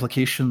other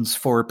implications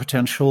for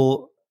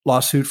potential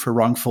lawsuit for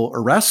wrongful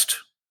arrest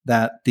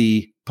that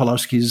the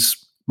Pawlowskis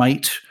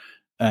might,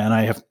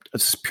 and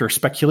it's pure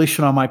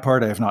speculation on my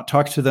part. I have not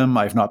talked to them.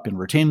 I have not been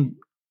retained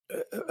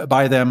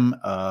by them,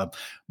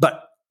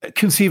 but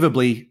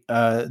conceivably,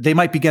 they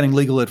might be getting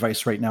legal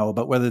advice right now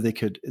about whether they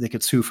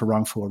could sue for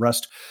wrongful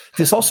arrest.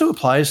 This also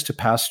applies to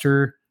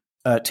Pastor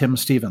Tim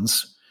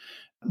Stevens.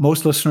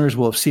 Most listeners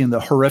will have seen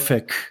the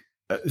horrific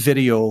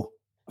video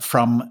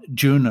from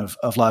June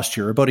of last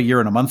year, about a year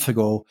and a month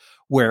ago,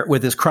 where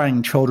with his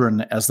crying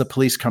children as the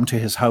police come to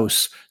his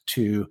house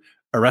to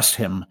arrest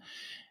him.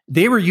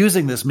 They were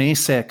using this May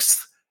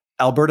 6th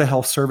Alberta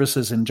Health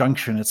Services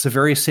injunction. It's the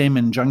very same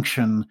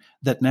injunction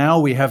that now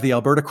we have the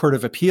Alberta Court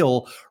of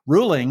Appeal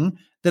ruling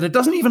that it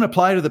doesn't even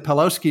apply to the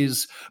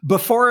Pawlowskis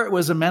before it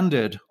was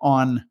amended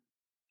on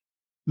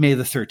May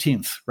the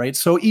 13th, right?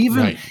 So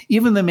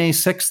even the May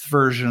 6th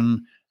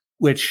version,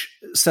 which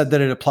said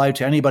that it applied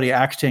to anybody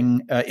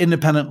acting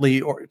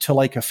independently or to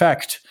like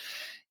effect,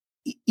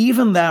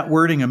 even that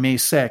wording of May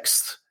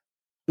 6th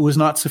was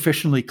not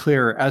sufficiently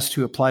clear as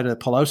to apply to the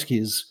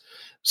Pawlowskis.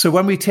 So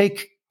when we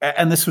take,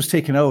 and this was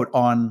taken out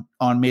on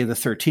May the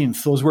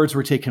 13th, those words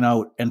were taken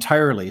out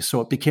entirely.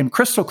 So it became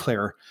crystal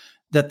clear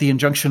that the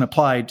injunction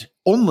applied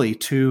only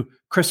to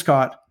Chris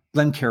Scott,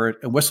 Glen Carrot,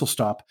 and Whistle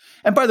Stop.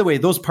 And by the way,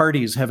 those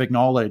parties have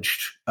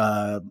acknowledged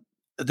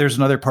there's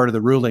another part of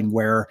the ruling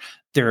where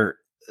their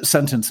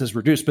sentence is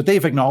reduced, but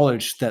they've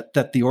acknowledged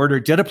that the order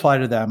did apply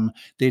to them.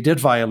 They did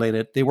violate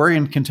it. They were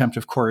in contempt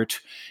of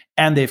court,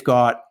 and they've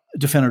got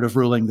definitive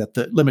ruling that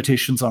the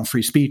limitations on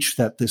free speech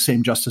that the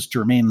same Justice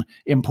Germain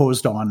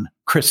imposed on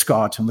Chris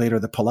Scott and later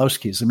the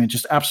Pawlowskis. I mean,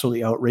 just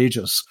absolutely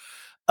outrageous.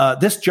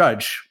 This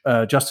judge,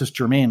 Justice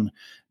Germain,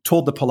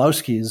 told the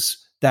Pawlowskis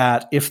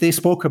that if they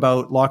spoke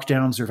about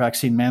lockdowns or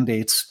vaccine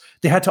mandates,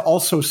 they had to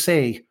also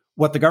say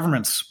what the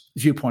government's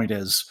viewpoint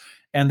is.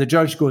 And the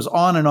judge goes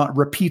on and on,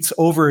 repeats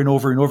over and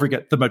over and over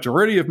again, the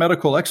majority of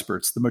medical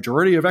experts, the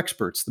majority of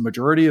experts, the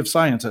majority of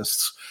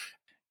scientists,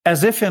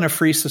 as if in a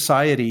free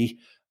society,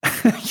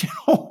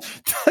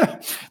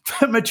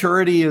 the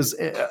majority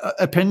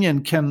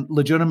opinion can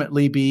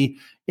legitimately be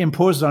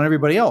imposed on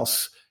everybody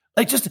else.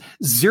 Like, just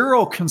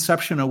zero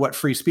conception of what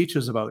free speech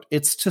is about.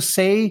 It's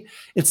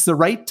the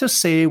right to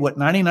say what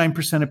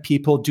 99% of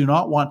people do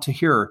not want to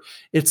hear.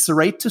 It's the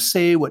right to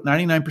say what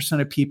 99%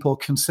 of people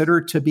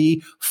consider to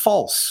be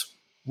false,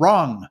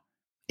 wrong,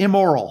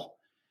 immoral.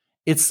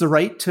 It's the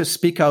right to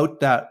speak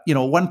out that,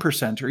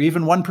 1% or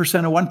even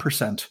 1% of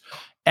 1%.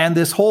 And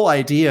this whole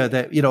idea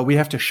that, we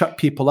have to shut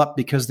people up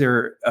because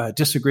they're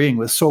disagreeing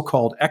with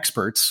so-called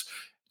experts,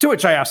 to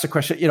which I asked the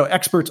question,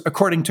 experts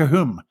according to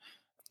whom?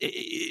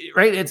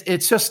 Right?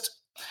 It's just,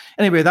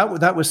 anyway,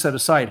 that was set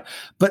aside.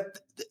 But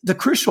the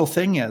crucial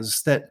thing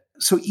is that,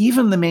 so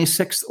even the May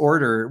 6th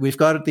order, we've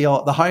got at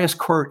the highest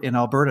court in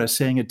Alberta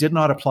saying it did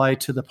not apply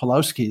to the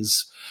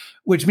Pawlowskis,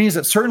 which means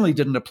it certainly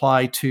didn't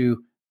apply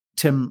to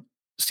Tim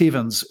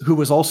Stevens, who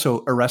was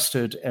also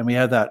arrested. And we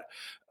had that,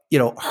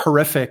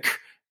 horrific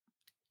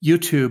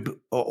YouTube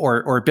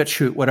or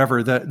BitChute,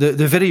 whatever,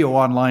 the video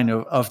online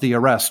of the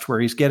arrest where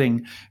he's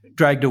getting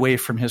dragged away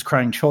from his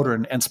crying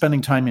children and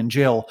spending time in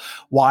jail.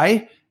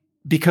 Why?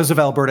 Because of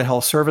Alberta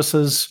Health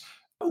Services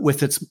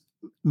with its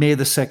May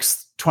the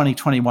 6th,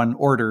 2021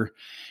 order.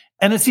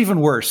 And it's even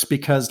worse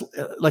because,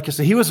 like I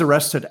said, he was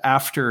arrested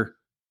after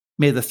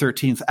May the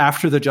 13th,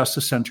 after the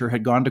Justice Centre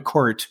had gone to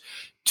court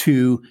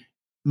to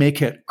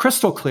make it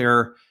crystal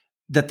clear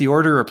that the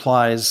order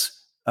applies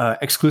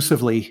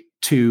exclusively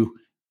to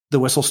the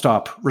Whistle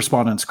Stop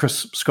respondents,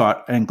 Chris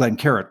Scott and Glen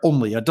Carrot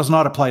only. It does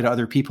not apply to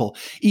other people.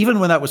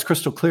 Even when that was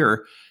crystal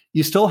clear,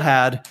 you still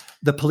had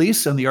the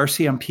police and the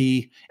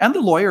RCMP and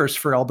the lawyers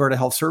for Alberta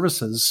Health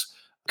Services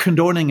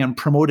condoning and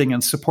promoting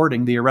and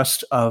supporting the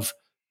arrest of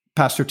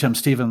Pastor Tim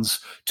Stevens,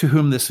 to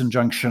whom this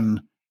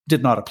injunction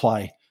did not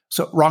apply.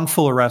 So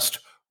wrongful arrest,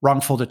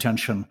 wrongful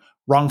detention,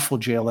 wrongful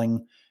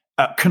jailing,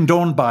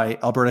 condoned by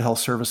Alberta Health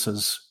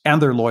Services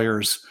and their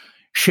lawyers.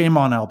 Shame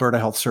on Alberta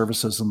Health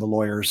Services and the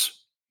lawyers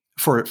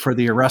for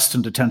the arrest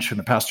and detention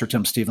of Pastor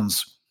Tim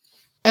Stevens.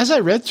 As I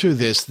read through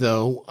this,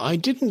 though, I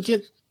didn't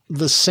get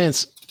the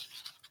sense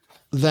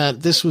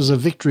that this was a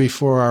victory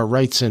for our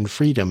rights and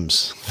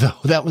freedoms, though.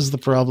 That was the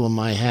problem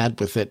I had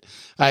with it.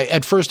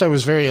 At first I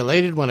was very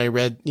elated when I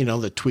read,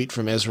 the tweet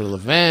from Ezra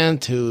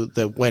Levant,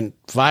 that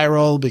went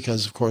viral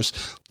because, of course,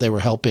 they were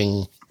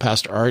helping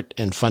Pastor Art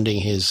and funding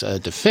his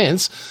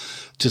defense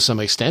to some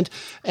extent.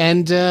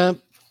 And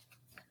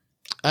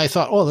I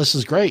thought, oh, this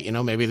is great.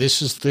 Maybe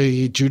this is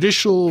the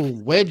judicial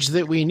wedge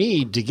that we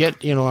need to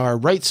get, our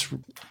rights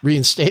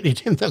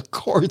reinstated in the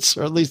courts,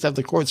 or at least have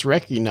the courts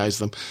recognize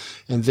them.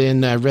 And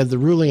then I read the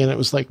ruling and it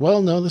was like,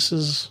 well, no, this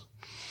is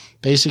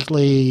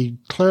basically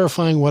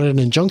clarifying what an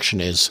injunction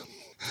is.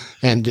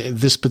 And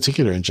this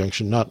particular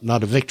injunction,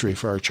 not a victory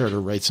for our charter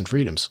rights and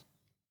freedoms.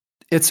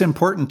 It's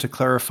important to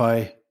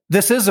clarify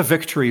this is a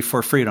victory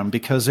for freedom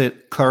because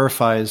it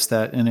clarifies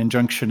that an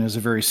injunction is a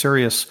very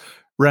serious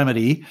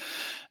remedy.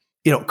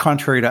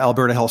 Contrary to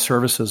Alberta Health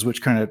Services,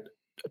 which kind of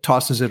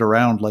tosses it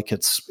around like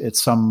it's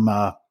some,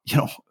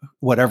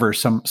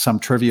 some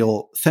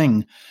trivial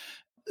thing.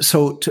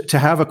 So to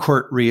have a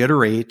court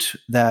reiterate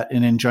that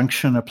an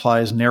injunction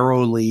applies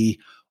narrowly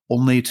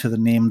only to the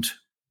named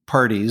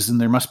parties,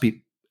 and there must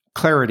be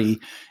clarity.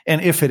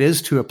 And if it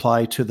is to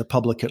apply to the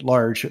public at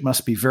large, it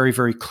must be very,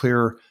 very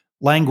clear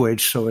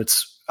language. So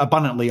it's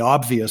abundantly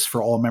obvious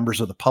for all members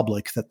of the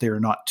public that they are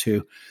not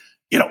to,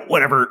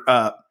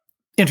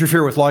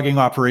 interfere with logging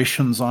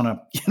operations on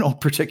a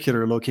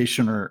particular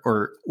location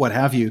or what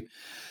have you.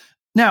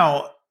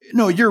 Now,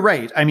 no, you're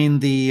right. I mean,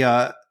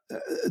 the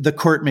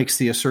court makes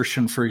the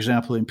assertion, for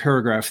example, in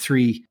paragraph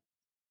 3,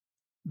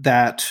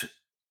 that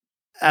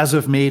as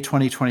of May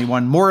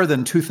 2021, more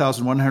than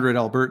 2,100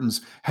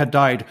 Albertans had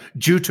died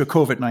due to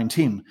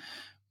COVID-19.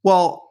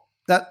 Well,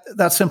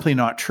 that's simply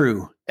not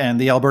true. And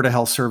the Alberta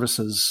Health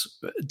Services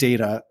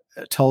data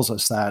tells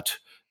us that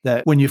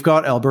when you've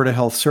got Alberta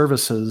Health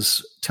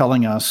Services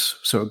telling us,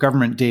 so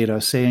government data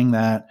saying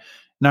that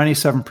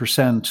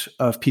 97%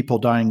 of people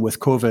dying with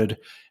COVID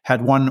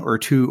had 1 or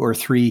 2 or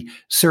 3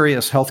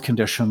 serious health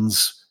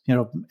conditions,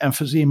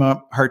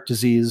 emphysema, heart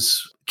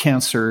disease,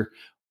 cancer,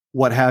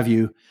 what have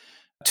you,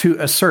 to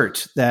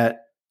assert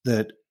that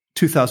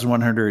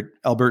 2,100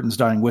 Albertans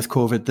dying with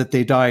COVID, that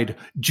they died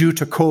due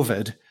to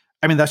COVID.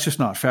 I mean, that's just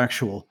not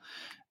factual.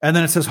 And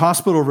then it says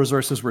hospital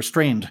resources were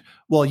strained.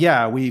 Well,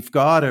 yeah, we've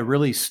got a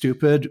really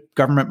stupid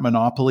government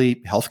monopoly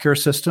healthcare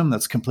system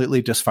that's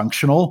completely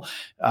dysfunctional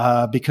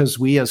because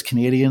we as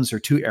Canadians are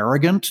too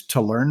arrogant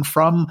to learn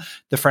from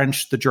the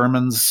French, the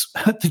Germans,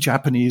 the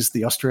Japanese,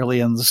 the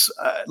Australians.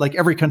 Like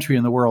every country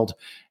in the world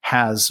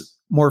has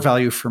more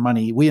value for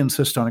money. We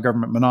insist on a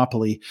government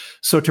monopoly.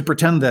 So to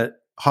pretend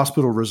that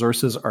hospital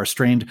resources are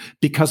strained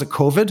because of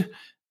COVID,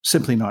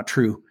 simply not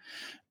true.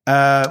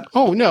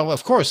 No,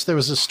 of course. There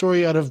was a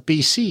story out of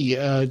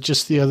BC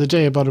just the other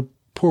day about a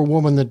poor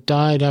woman that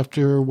died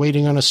after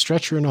waiting on a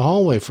stretcher in a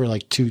hallway for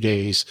like 2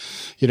 days,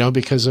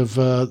 because of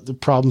the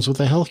problems with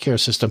the healthcare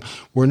system.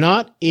 We're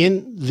not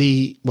in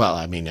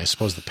I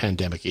suppose the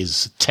pandemic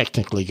is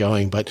technically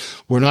going, but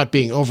we're not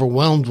being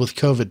overwhelmed with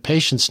COVID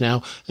patients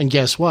now. And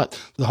guess what?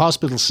 The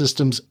hospital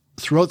systems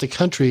throughout the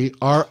country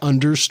are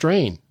under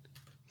strain.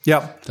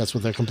 Yep. That's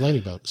what they're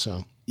complaining about.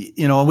 So.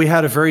 We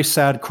had a very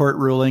sad court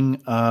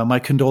ruling. My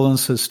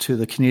condolences to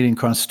the Canadian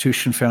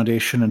Constitution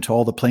Foundation and to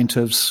all the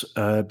plaintiffs.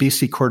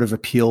 BC Court of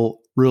Appeal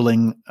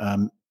ruling.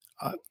 I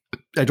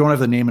don't have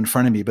the name in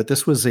front of me, but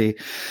this was a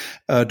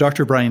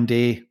Dr. Brian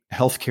Day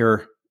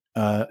healthcare,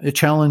 a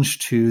challenge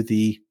to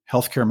the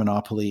healthcare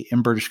monopoly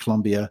in British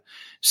Columbia,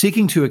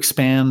 seeking to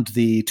expand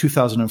the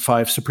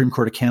 2005 Supreme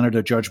Court of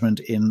Canada judgment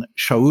in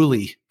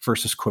Shauli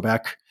versus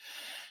Quebec.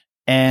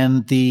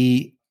 And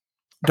the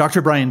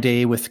Dr. Brian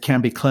Day with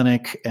Cambie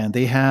Clinic, and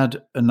they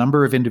had a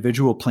number of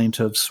individual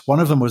plaintiffs. One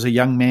of them was a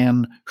young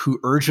man who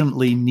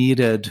urgently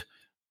needed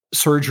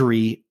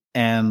surgery,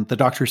 and the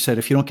doctor said,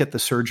 if you don't get the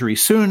surgery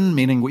soon,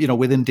 meaning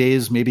within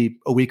days, maybe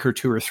a week or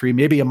 2 or 3,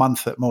 maybe a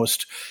month at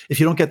most, if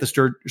you don't get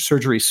the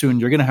surgery soon,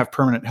 you're going to have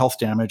permanent health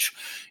damage.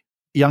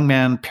 Young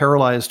man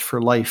paralyzed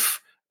for life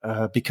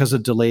because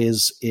of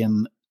delays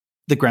in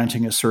the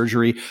granting of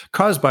surgery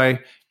caused by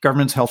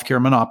government's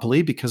healthcare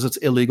monopoly, because it's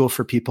illegal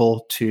for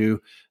people to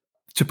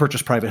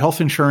purchase private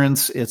health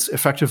insurance. It's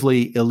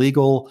effectively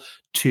illegal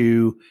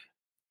to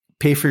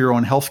pay for your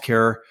own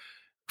healthcare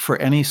for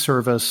any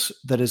service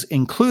that is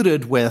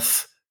included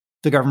with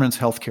the government's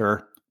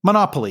healthcare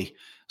monopoly.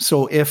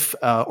 So if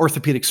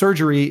orthopedic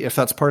surgery, if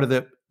that's part of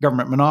the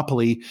government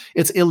monopoly,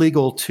 it's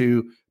illegal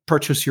to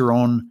purchase your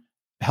own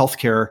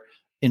healthcare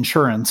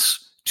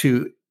insurance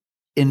to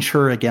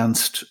insure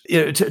against,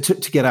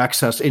 to get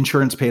access,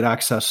 insurance paid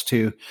access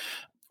to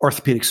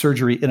orthopedic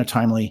surgery in a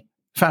timely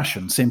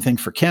fashion. Same thing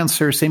for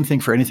cancer, same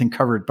thing for anything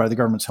covered by the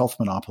government's health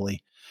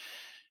monopoly.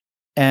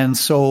 And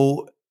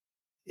so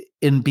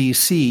in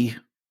BC,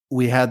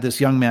 we had this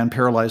young man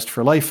paralyzed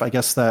for life. I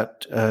guess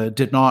that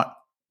did not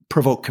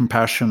provoke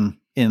compassion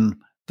in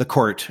the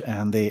court,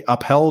 and they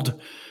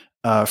upheld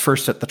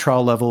first at the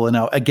trial level, and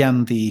now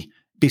again the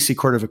BC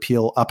Court of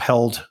Appeal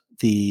upheld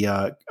the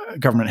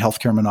government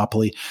healthcare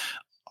monopoly.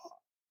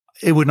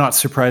 It would not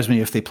surprise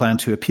me if they plan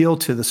to appeal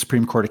to the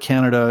Supreme Court of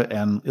Canada,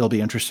 and it'll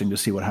be interesting to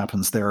see what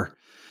happens there.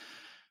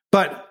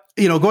 But,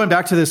 going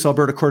back to this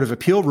Alberta Court of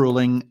Appeal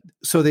ruling,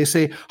 so they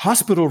say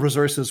hospital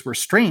resources were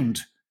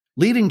strained,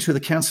 leading to the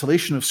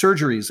cancellation of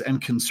surgeries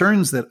and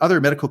concerns that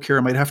other medical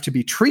care might have to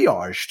be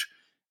triaged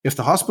if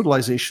the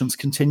hospitalizations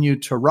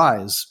continued to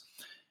rise.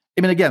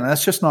 I mean, again,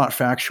 that's just not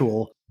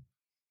factual.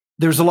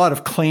 There's a lot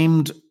of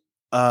claimed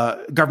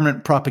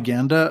government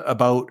propaganda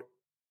about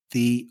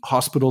the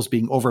hospitals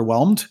being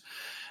overwhelmed.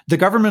 The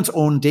government's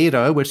own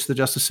data, which the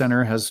Justice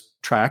Centre has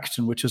tracked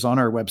and which is on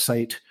our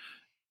website,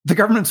 the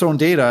government's own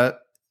data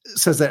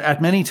says that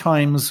at many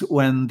times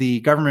when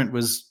the government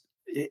was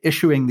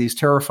issuing these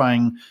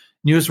terrifying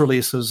news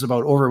releases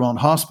about overwhelmed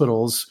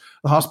hospitals,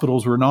 the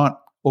hospitals were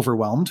not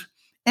overwhelmed.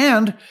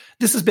 And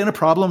this has been a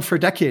problem for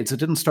decades. It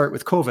didn't start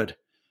with COVID.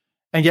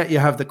 And yet you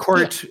have the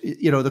court,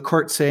 the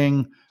court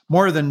saying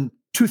more than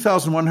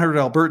 2,100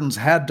 Albertans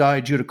had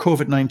died due to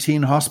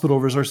COVID-19. Hospital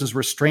resources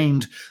were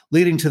strained,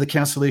 leading to the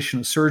cancellation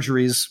of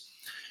surgeries.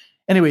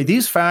 Anyway,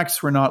 these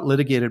facts were not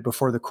litigated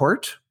before the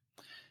court.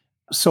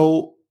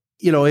 So,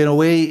 in a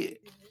way,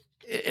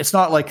 it's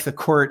not like the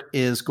court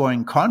is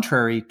going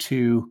contrary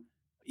to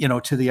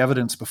the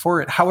evidence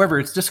before it. However,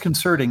 it's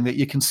disconcerting that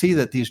you can see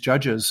that these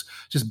judges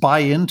just buy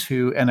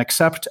into and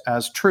accept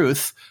as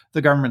truth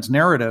the government's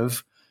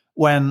narrative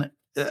when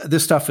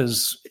this stuff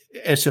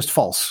it's just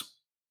false.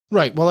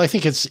 Right. Well, I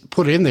think it's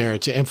put in there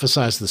to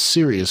emphasize the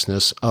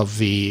seriousness of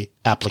the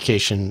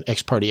application,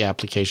 ex parte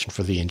application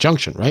for the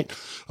injunction, right?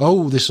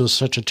 Oh, this was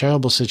such a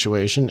terrible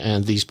situation,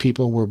 and these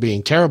people were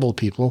being terrible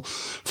people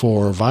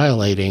for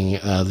violating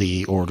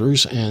the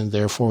orders, and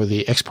therefore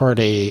the ex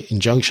parte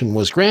injunction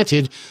was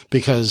granted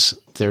because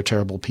they're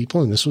terrible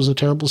people, and this was a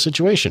terrible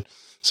situation.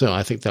 So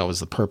I think that was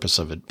the purpose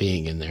of it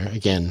being in there.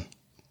 Again,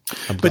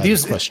 but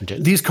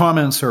these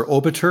comments are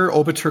obiter.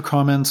 Obiter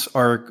comments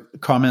are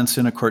comments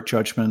in a court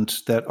judgment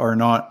that are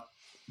not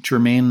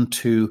germane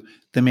to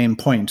the main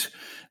point.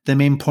 The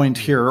main point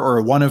here, or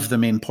one of the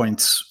main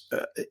points,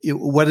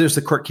 what is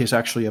the court case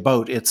actually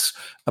about? It's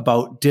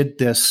about, did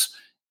this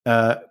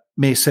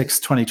May 6,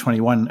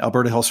 2021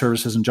 Alberta Health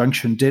Services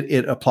injunction, did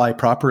it apply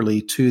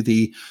properly to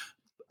the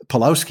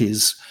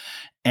Pawlowskis?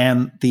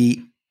 And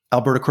the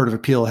Alberta Court of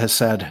Appeal has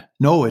said,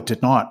 no, it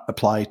did not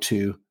apply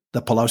to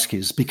the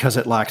Pawlowskis because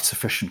it lacked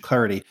sufficient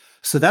clarity.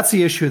 So that's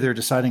the issue they're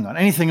deciding on.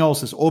 Anything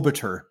else is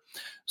obiter.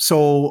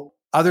 So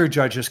other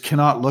judges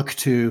cannot look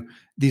to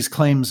these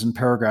claims in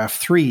paragraph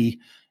 3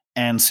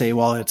 and say,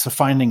 well, it's a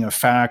finding of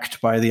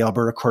fact by the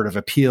Alberta Court of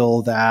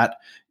Appeal that,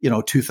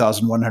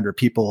 2,100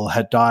 people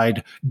had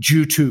died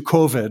due to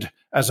COVID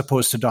as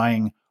opposed to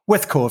dying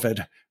with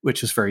COVID,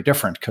 which is very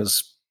different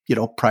because,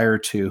 prior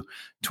to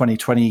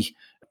 2020,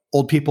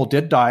 old people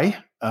did die.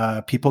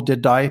 People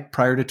did die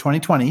prior to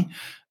 2020.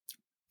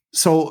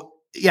 So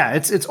yeah,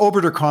 it's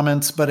obiter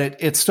comments, but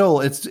it's still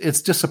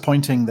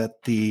disappointing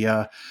that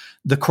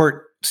the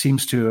court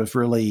seems to have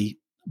really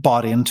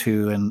bought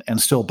into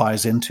and still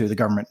buys into the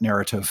government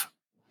narrative.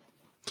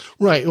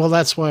 Right. Well,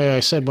 that's why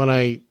I said when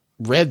I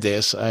read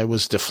this, I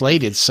was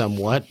deflated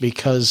somewhat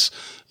because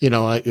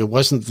it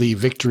wasn't the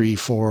victory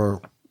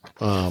for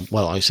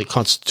I say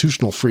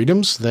constitutional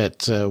freedoms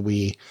that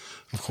we,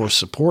 of course,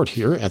 support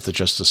here at the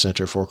Justice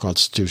Centre for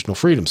Constitutional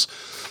Freedoms.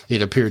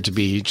 It appeared to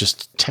be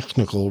just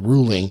technical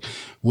ruling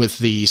with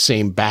the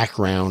same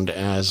background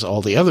as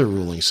all the other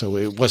rulings. So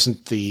it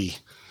wasn't the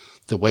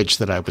wedge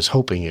that I was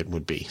hoping it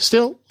would be.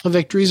 Still, a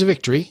victory is a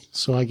victory.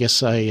 So I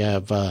guess I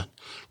have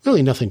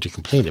really nothing to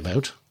complain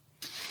about,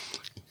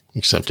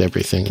 except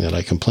everything that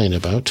I complain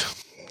about.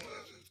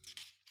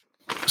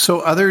 So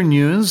other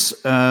news,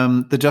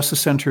 the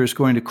Justice Centre is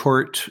going to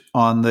court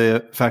on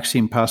the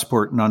vaccine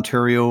passport in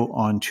Ontario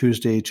on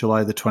Tuesday,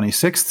 July the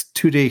 26th,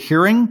 2-day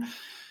hearing,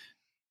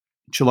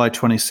 July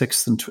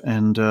 26th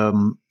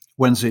and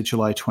Wednesday,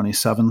 July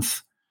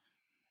 27th.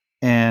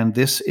 And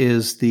this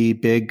is the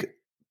big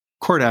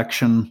court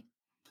action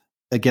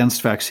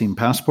against vaccine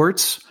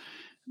passports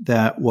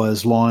that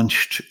was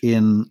launched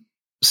in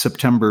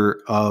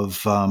September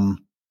of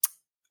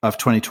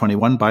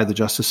 2021 by the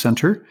Justice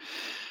Centre.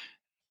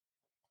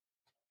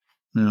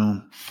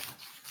 No.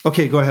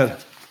 Okay, go ahead.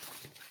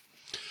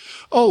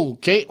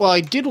 Okay. Well,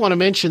 I did want to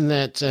mention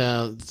that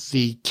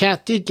the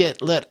cat did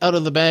get let out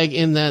of the bag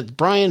in that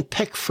Brian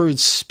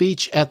Peckford's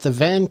speech at the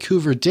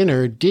Vancouver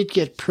dinner did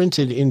get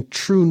printed in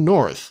True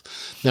North.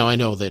 Now, I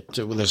know that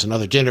there's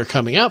another dinner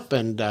coming up,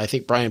 and I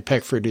think Brian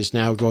Peckford is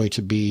now going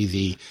to be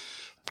the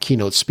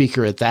keynote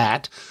speaker at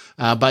that.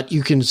 But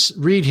you can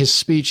read his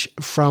speech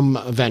from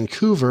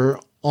Vancouver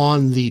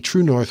on the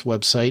True North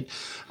website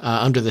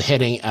under the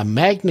heading A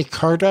Magna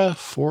Carta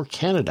for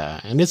Canada.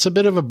 And it's a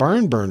bit of a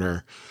barn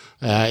burner.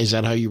 Is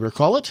that how you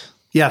recall it?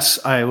 Yes,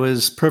 I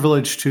was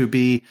privileged to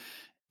be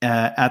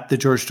at the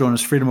George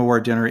Jonas Freedom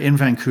Award dinner in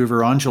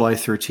Vancouver on July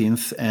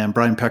 13th, and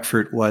Brian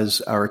Peckford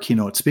was our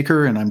keynote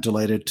speaker, and I'm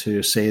delighted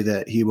to say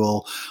that he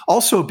will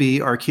also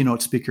be our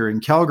keynote speaker in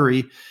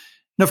Calgary.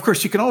 Now, of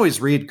course, you can always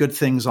read good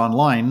things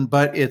online,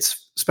 but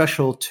it's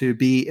special to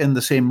be in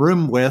the same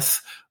room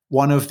with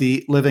one of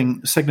the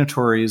living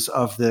signatories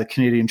of the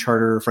Canadian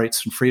Charter of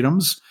Rights and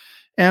Freedoms.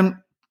 And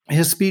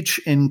his speech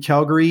in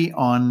Calgary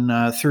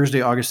on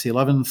Thursday, August the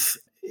 11th,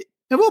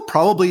 it will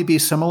probably be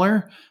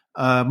similar,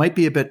 might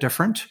be a bit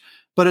different,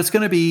 but it's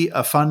going to be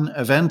a fun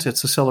event.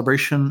 It's a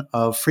celebration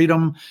of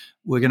freedom.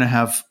 We're going to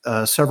have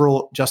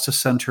several Justice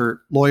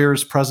Center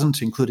lawyers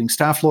present, including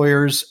staff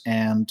lawyers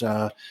and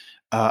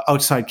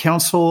outside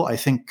counsel. I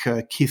think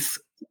Keith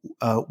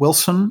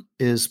Wilson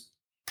is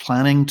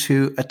planning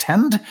to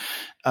attend.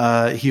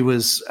 He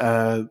was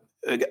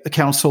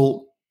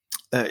counsel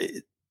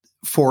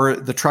for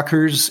the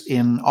truckers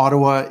in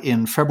Ottawa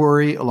in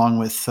February, along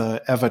with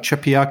Eva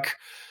Chipiuk,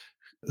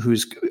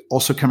 who's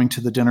also coming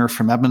to the dinner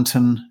from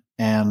Edmonton.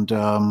 And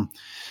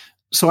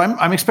so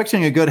I'm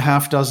expecting a good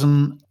half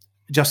dozen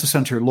Justice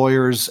Center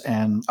lawyers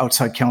and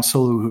outside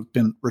counsel who have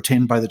been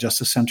retained by the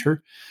Justice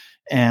Center.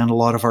 And a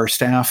lot of our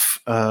staff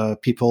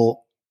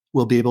people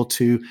will be able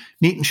to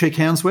meet and shake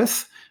hands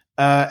with.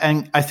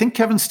 And I think,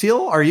 Kevin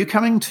Steele, are you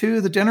coming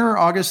to the dinner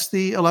August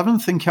the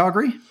 11th in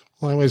Calgary?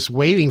 Well, I was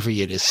waiting for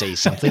you to say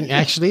something.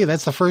 Actually,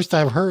 that's the first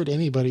I've heard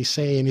anybody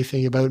say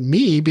anything about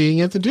me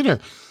being at the dinner.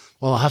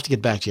 Well, I'll have to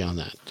get back to you on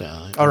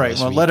that. All right.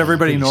 Well, let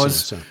everybody know.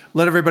 Soon.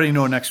 Let everybody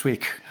know next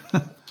week.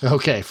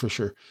 Okay, for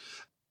sure.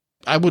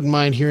 I wouldn't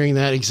mind hearing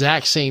that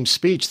exact same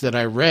speech that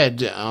I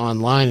read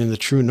online in the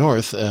True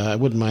North. I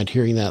wouldn't mind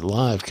hearing that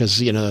live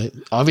because,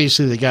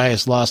 obviously the guy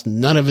has lost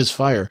none of his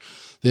fire.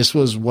 This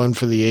was one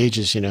for the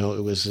ages.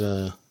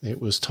 It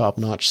was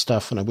top-notch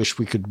stuff, and I wish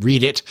we could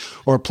read it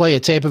or play a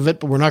tape of it,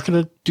 but we're not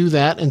going to do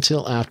that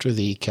until after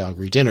the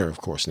Calgary dinner, of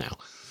course, now.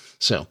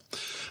 So,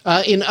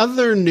 in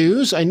other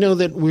news, I know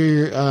that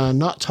we're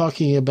not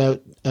talking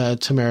about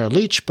Tamara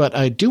Lich, but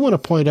I do want to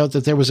point out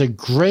that there was a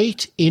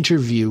great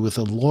interview with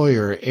a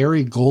lawyer,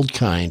 Ari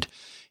Goldkind,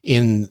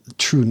 in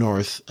True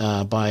North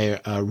by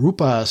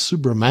Rupa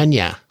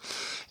Subramanya.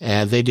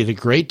 They did a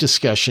great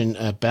discussion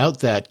about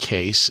that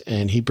case,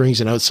 and he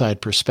brings an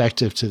outside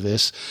perspective to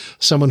this.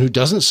 Someone who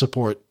doesn't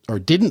support or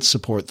didn't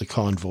support the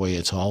convoy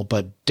at all,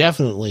 but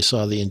definitely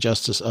saw the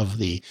injustice of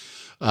the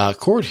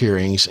court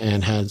hearings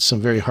and had some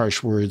very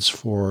harsh words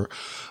for,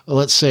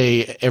 let's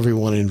say,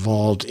 everyone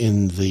involved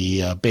in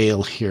the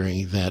bail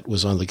hearing that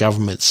was on the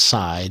government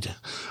side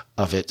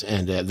of it.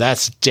 And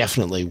that's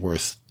definitely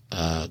worth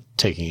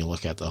taking a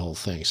look at the whole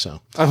thing.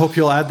 So I hope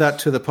you'll add that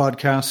to the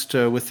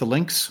podcast with the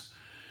links.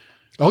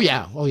 Oh,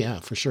 yeah,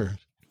 for sure.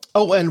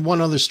 Oh, and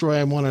one other story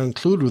I want to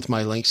include with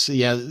my links.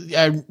 Yeah,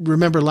 I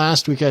remember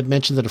last week I'd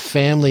mentioned that a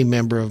family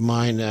member of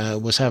mine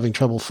was having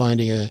trouble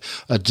finding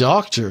a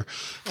doctor.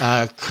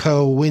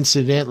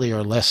 Coincidentally,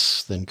 or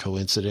less than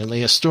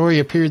coincidentally, a story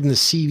appeared in the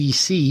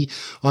CBC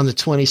on the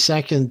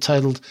 22nd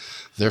titled,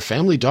 "Their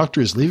Family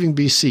Doctor is Leaving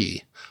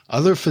BC.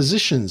 Other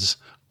Physicians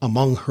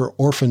Among Her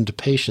Orphaned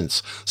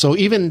Patients." So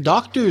even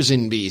doctors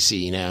in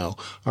BC now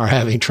are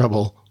having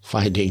trouble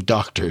finding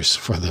doctors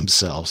for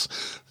themselves.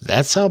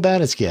 That's how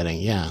bad it's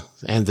getting, yeah.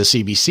 And the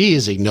CBC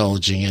is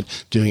acknowledging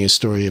it, doing a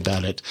story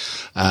about it.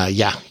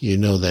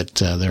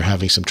 That they're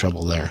having some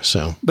trouble there.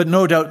 So, but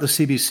no doubt the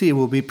CBC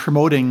will be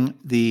promoting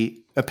the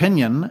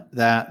opinion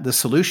that the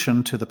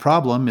solution to the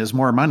problem is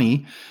more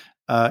money,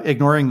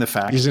 ignoring the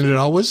fact. Isn't it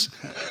always?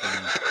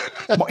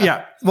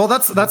 Yeah. Well,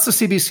 that's the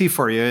CBC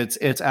for you.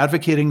 It's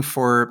advocating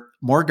for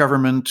more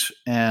government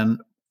and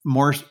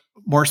more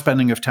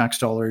spending of tax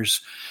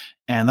dollars.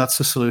 And that's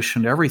the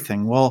solution to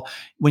everything. Well,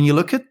 when you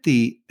look at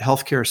the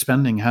healthcare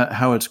spending,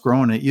 how it's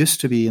grown, it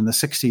used to be in the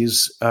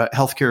 60s,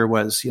 healthcare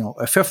was,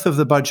 a fifth of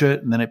the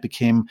budget, and then it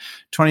became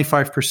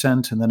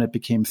 25%, and then it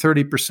became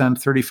 30%,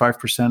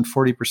 35%,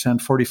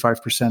 40%,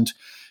 45%.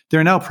 There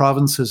are now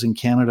provinces in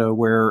Canada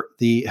where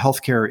the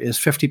healthcare is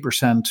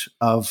 50%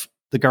 of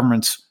the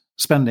government's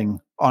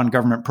spending on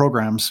government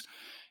programs.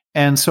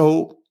 And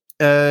so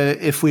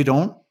if we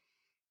don't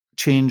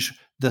change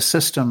the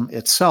system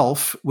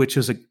itself, which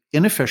is an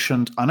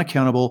inefficient,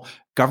 unaccountable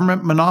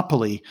government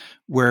monopoly,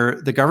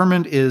 where the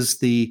government is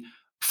the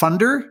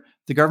funder,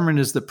 the government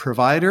is the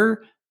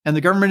provider, and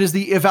the government is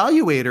the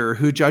evaluator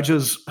who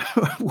judges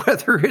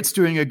whether it's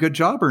doing a good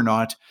job or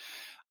not.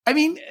 I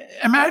mean,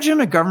 imagine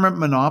a government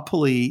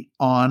monopoly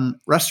on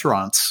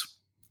restaurants.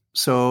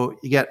 So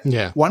you get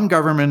one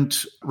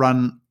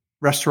government-run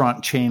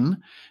restaurant chain,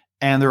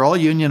 and they're all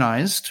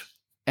unionized.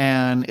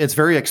 And it's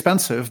very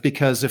expensive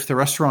because if the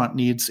restaurant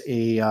needs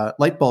a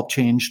light bulb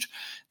changed,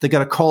 they got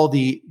to call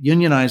the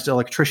unionized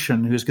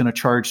electrician who's going to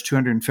charge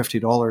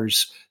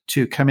 $250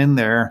 to come in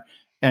there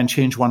and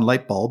change one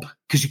light bulb,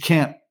 because you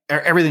can't,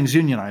 everything's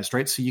unionized,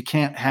 right? So you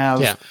can't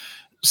have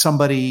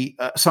somebody,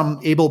 some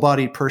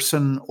able-bodied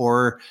person,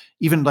 or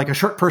even like a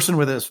short person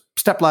with a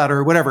stepladder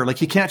or whatever.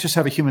 Like, you can't just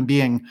have a human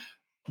being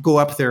go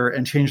up there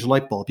and change the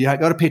light bulb. You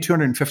got to pay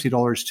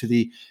 $250 to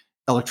the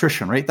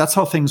electrician, right? That's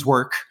how things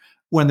work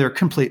when they're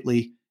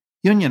completely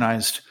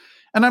unionized.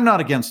 And I'm not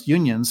against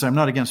unions. I'm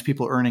not against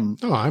people earning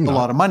a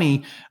lot of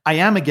money. I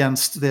am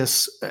against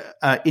this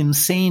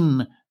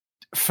insane,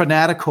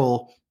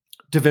 fanatical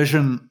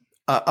division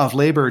of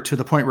labor to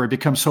the point where it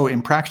becomes so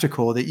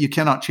impractical that you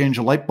cannot change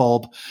a light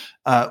bulb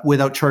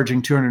without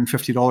charging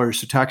 $250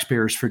 to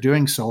taxpayers for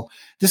doing so.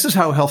 This is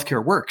how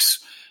healthcare works.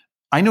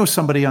 I know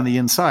somebody on the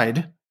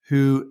inside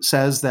who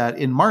says that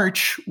in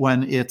March,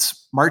 when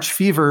it's March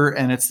fever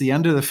and it's the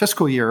end of the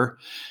fiscal year,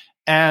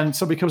 and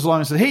somebody comes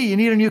along and says, hey, you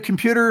need a new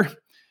computer?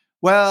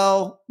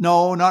 Well,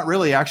 no, not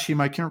really. Actually,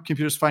 my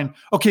computer's fine.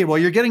 Okay, well,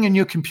 you're getting a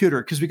new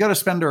computer because we got to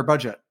spend our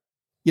budget.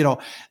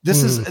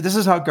 This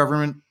is how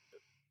government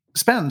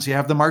spends. You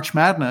have the March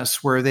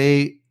Madness where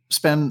they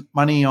spend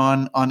money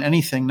on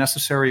anything,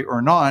 necessary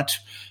or not.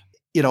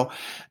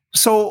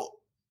 So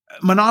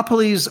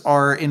monopolies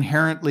are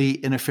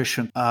inherently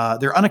inefficient.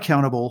 They're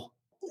unaccountable.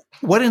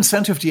 What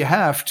incentive do you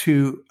have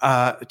to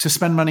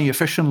spend money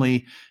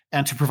efficiently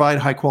and to provide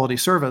high quality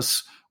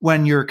service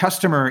when your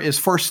customer is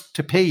forced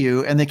to pay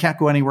you and they can't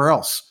go anywhere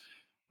else,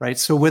 right?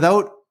 So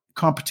without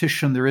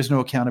competition, there is no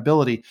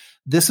accountability.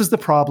 This is the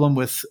problem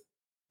with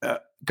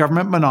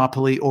government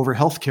monopoly over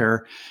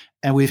healthcare.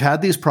 And we've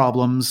had these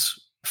problems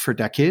for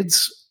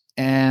decades,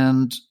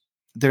 and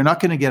they're not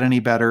going to get any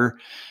better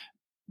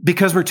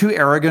because we're too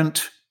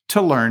arrogant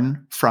to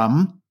learn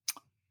from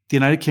the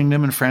United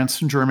Kingdom and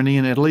France and Germany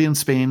and Italy and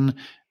Spain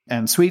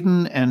and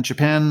Sweden and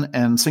Japan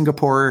and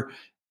Singapore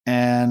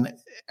and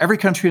every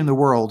country in the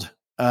world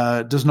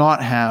does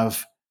not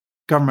have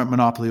government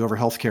monopoly over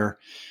healthcare.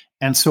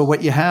 And so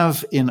what you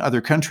have in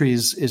other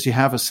countries is you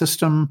have a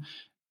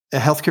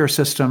healthcare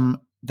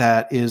system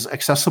that is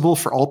accessible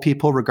for all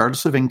people,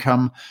 regardless of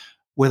income,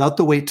 without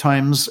the wait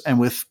times and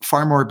with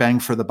far more bang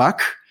for the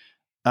buck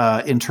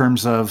in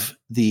terms of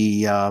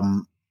the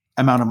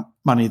amount of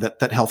money that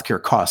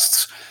healthcare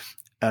costs.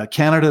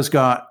 Canada's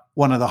got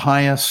one of the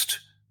highest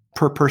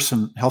per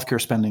person healthcare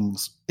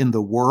spendings in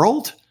the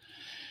world.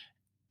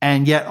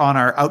 And yet on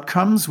our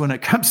outcomes, when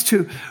it comes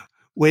to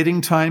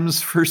waiting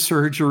times for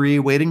surgery,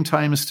 waiting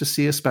times to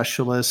see a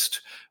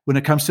specialist, when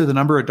it comes to the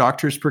number of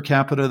doctors per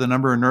capita, the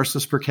number of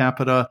nurses per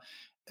capita,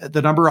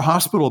 the number of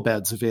hospital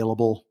beds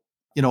available,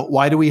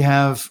 why do we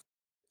have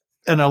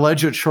an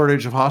alleged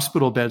shortage of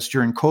hospital beds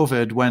during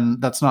COVID when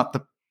it's not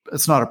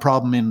a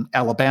problem in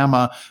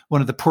Alabama,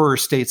 one of the poorer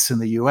states in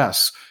the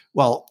US?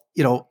 Well,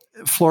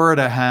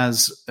 Florida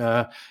has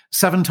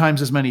 7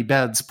 times as many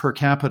beds per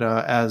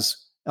capita as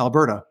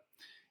Alberta.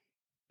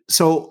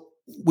 So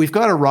we've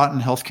got a rotten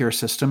healthcare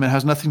system. It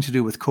has nothing to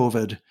do with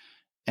COVID.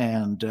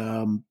 And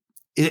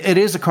it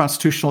is a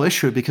constitutional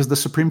issue because the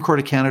Supreme Court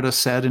of Canada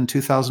said in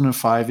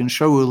 2005 in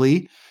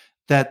Shauli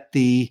that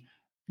the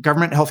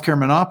government healthcare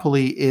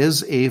monopoly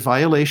is a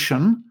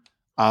violation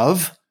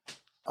of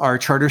our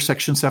Charter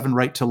Section 7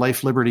 right to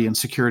life, liberty, and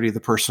security of the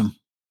person.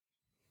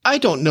 I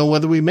don't know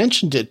whether we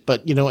mentioned it,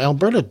 but,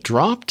 Alberta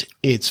dropped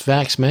its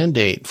vax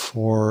mandate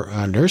for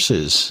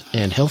nurses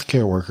and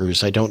healthcare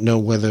workers. I don't know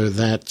whether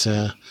that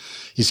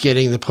is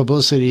getting the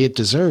publicity it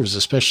deserves,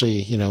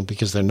 especially,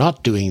 because they're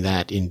not doing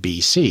that in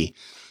BC.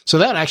 So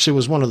that actually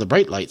was one of the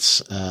bright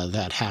lights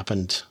that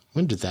happened.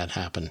 When did that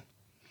happen?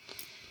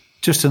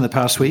 Just in the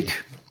past week.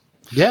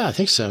 Yeah, I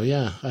think so.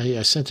 Yeah.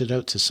 I sent it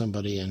out to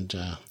somebody and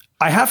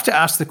I have to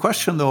ask the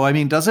question though. I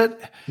mean, does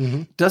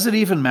it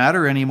even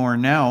matter anymore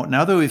now?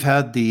 Now that we've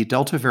had the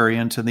Delta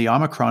variant and the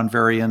Omicron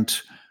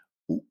variant,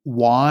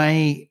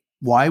 why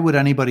would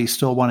anybody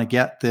still want to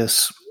get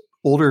this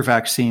older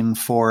vaccine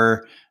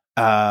for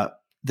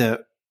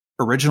the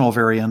original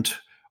variant?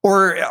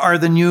 Or are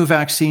the new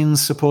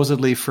vaccines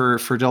supposedly for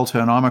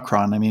Delta and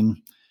Omicron? I mean,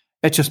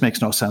 it just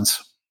makes no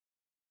sense.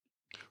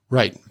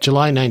 Right.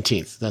 July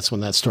 19th. That's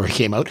when that story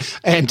came out.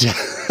 And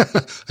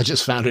I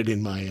just found it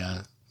in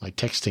my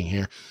texting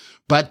here.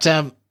 But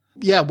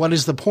what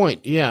is the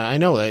point? Yeah, I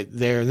know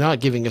they're not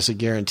giving us a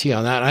guarantee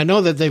on that. I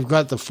know that they've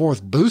got the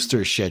 4th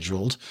booster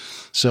scheduled.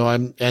 So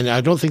and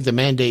I don't think the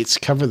mandates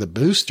cover the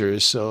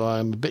boosters. So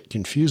I'm a bit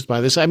confused by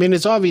this. I mean,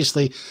 it's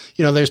obviously,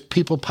 there's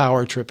people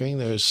power tripping.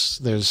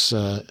 There's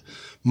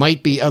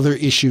might be other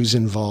issues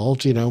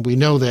involved. We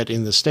know that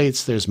in the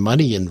States, there's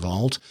money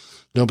involved.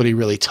 Nobody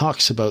really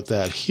talks about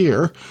that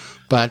here,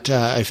 but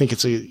I think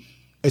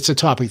it's a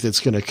topic that's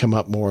going to come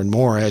up more and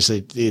more as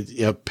it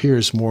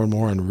appears more and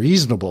more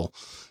unreasonable.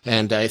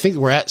 And I think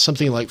we're at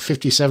something like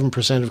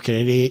 57% of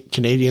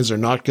Canadians are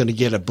not going to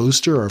get a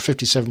booster, or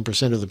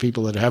 57% of the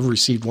people that have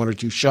received 1 or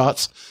 2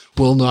 shots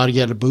will not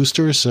get a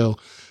booster. So,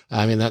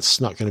 I mean,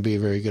 that's not going to be a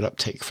very good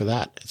uptake for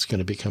that. It's going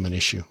to become an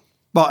issue.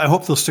 Well, I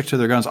hope they'll stick to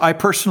their guns. I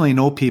personally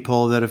know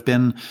people that have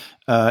been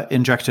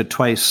injected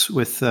twice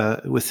with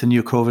the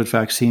new COVID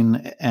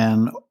vaccine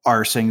and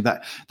are saying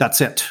that that's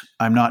it.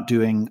 I'm not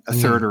doing a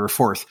 3rd or a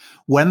 4th.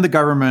 When the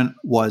government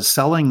was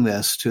selling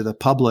this to the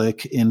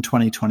public in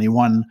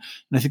 2021, and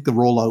I think the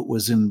rollout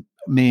was in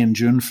May and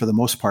June for the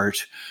most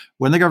part,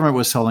 when the government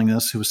was selling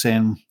this, it was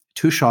saying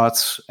 2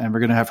 shots and we're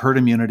going to have herd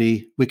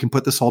immunity. We can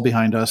put this all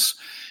behind us.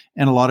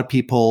 And a lot of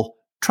people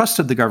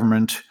trusted the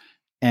government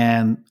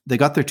and they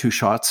got their 2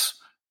 shots.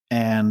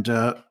 And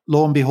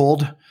lo and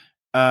behold,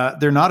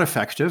 they're not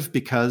effective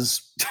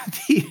because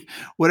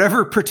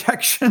whatever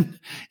protection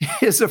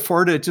is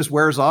afforded just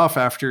wears off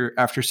after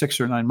 6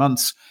 or 9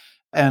 months.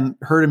 And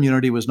herd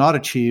immunity was not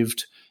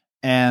achieved.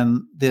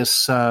 And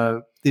these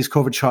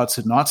COVID shots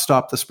did not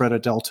stop the spread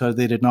of Delta.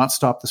 They did not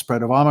stop the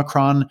spread of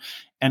Omicron.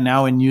 And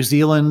now in New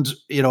Zealand,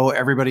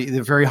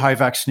 the very high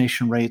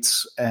vaccination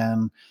rates.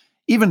 And,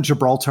 even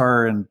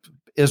Gibraltar and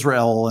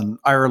Israel and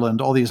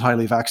Ireland, all these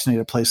highly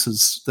vaccinated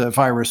places, the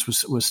virus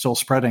was still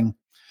spreading.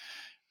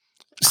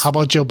 How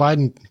about Joe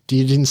Biden?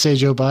 You didn't say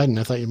Joe Biden.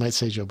 I thought you might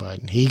say Joe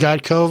Biden. He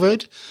got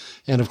COVID,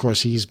 and of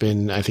course, he's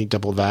been, I think,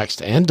 double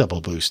vaxxed and double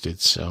boosted.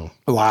 So,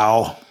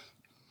 wow.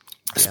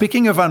 Yeah.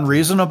 Speaking of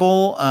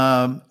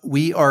unreasonable,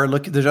 we are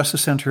looking. The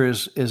Justice Center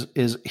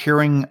is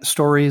hearing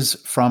stories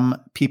from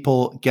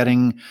people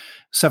getting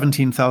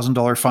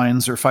 $17,000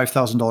 fines or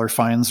 $5,000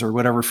 fines or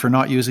whatever for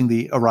not using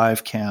the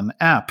ArriveCan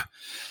app.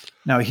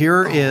 Now,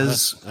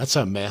 that's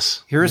a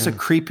mess. Here's a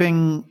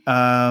creeping.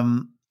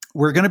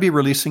 We're going to be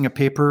releasing a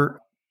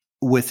paper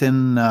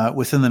within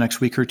the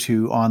next week or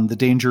two on the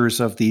dangers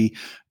of the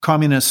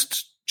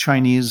communist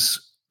Chinese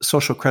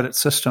social credit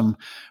system,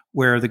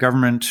 where the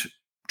government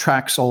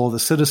tracks all of the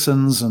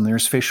citizens, and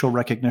there's facial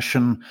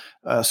recognition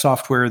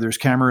software, there's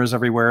cameras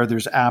everywhere,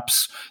 there's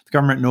apps. The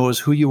government knows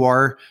who you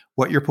are,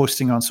 what you're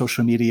posting on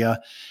social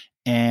media.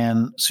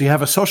 And so you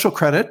have a social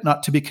credit,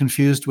 not to be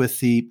confused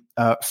with the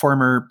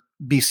former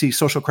BC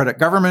social credit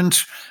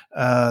government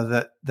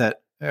that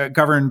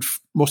governed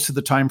most of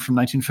the time from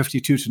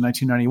 1952 to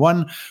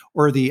 1991,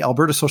 or the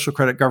Alberta social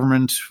credit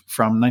government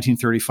from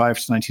 1935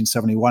 to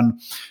 1971.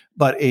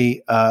 But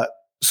a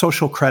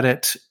social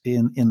credit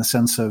in the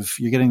sense of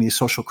you're getting these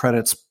social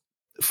credits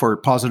for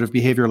positive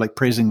behavior, like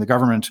praising the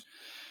government.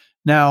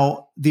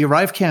 Now, the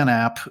ArriveCan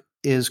app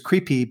is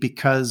creepy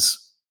because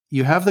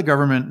you have the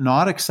government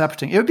not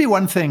accepting. It would be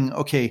one thing,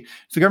 okay,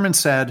 if the government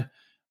said,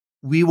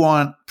 we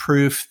want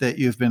proof that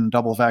you've been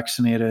double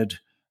vaccinated,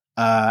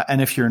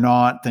 and if you're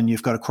not, then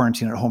you've got to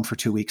quarantine at home for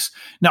 2 weeks.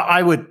 Now,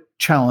 I would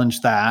challenge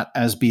that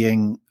as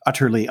being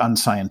utterly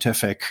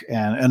unscientific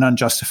and an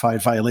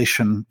unjustified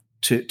violation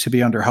to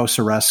be under house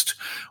arrest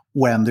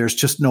when there's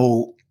just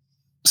no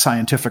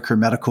scientific or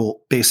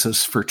medical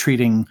basis for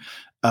treating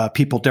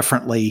people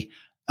differently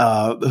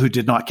who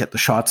did not get the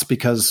shots,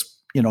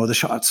 because, the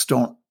shots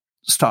don't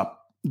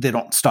stop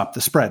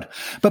the spread.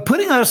 But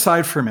putting that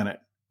aside for a minute,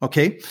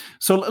 okay,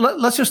 so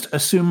let's just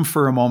assume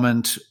for a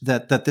moment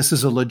that this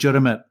is a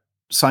legitimate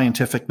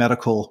scientific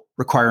medical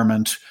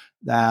requirement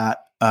that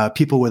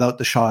people without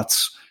the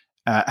shots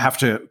have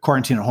to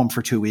quarantine at home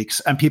for 2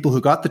 weeks, and people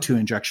who got the 2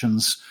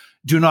 injections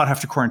do not have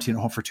to quarantine at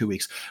home for 2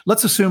 weeks.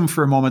 Let's assume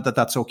for a moment that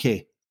that's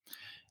okay.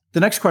 The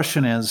next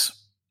question is,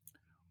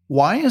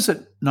 why is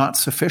it not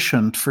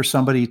sufficient for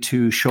somebody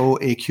to show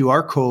a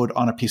QR code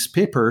on a piece of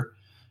paper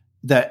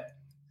that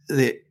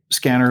the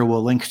scanner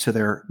will link to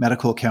their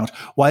medical account?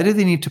 Why do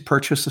they need to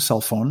purchase a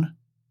cell phone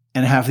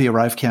and have the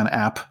ArriveCan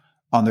app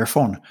on their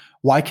phone?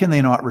 Why can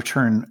they not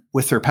return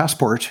with their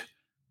passport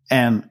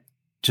and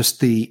just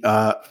the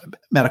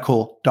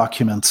medical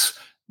documents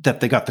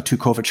that they got the 2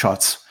 COVID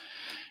shots?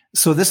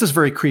 So this is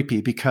very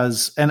creepy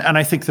because, and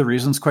I think the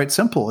reason's quite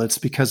simple. It's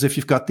because if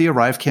you've got the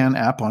ArriveCan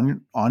app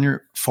on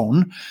your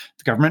phone,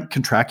 the government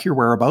can track your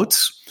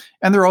whereabouts,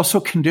 and they're also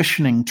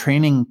training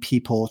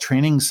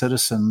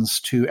citizens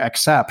to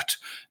accept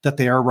that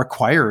they are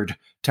required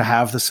to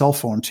have the cell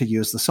phone to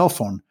use the cell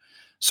phone.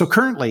 So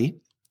currently,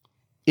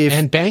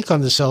 and bank on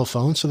the cell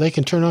phone so they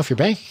can turn off your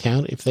bank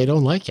account if they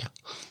don't like you.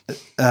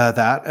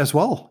 That as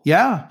well.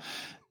 Yeah.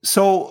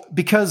 So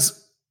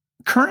because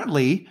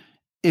currently,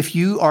 if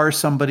you are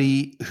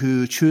somebody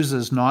who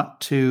chooses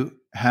not to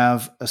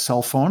have a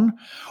cell phone,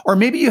 or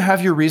maybe you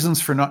have your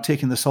reasons for not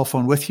taking the cell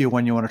phone with you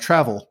when you want to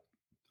travel.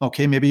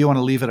 Okay, maybe you want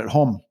to leave it at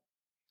home.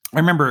 I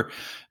remember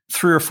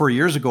 3 or 4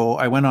 years ago,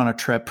 I went on a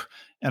trip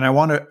and I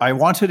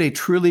wanted a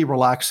truly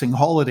relaxing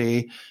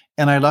holiday,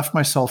 and I left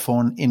my cell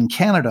phone in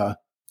Canada.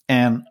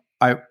 And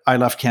I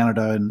left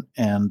Canada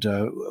and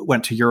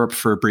went to Europe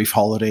for a brief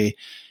holiday,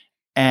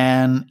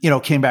 and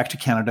came back to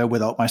Canada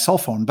without my cell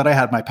phone, but I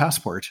had my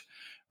passport.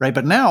 Right.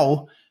 But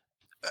now,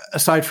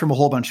 aside from a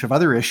whole bunch of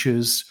other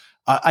issues,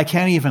 I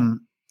can't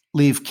even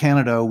leave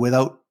Canada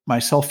without my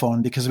cell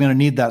phone because I'm going to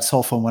need that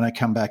cell phone when I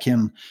come back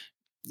in,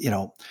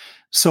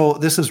 So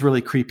this is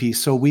really creepy.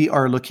 So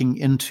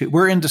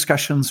we're in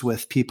discussions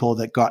with people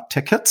that got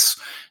tickets.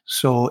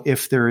 So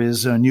if there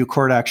is a new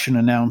court action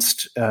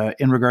announced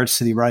in regards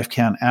to the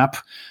ArriveCan app,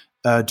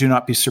 do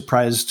not be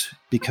surprised,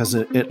 because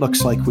it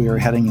looks like we are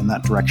heading in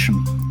that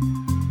direction.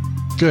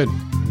 Good.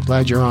 I'm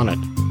glad you're on it.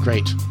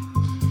 Great.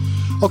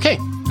 Okay,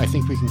 I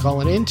think we can call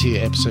it into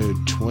episode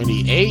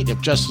 28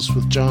 of Justice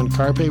with John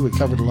Carpe. We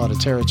covered a lot of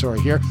territory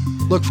here.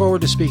 Look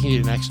forward to speaking to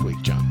you next week,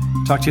 John.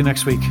 Talk to you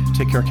next week.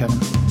 Take care, Kevin.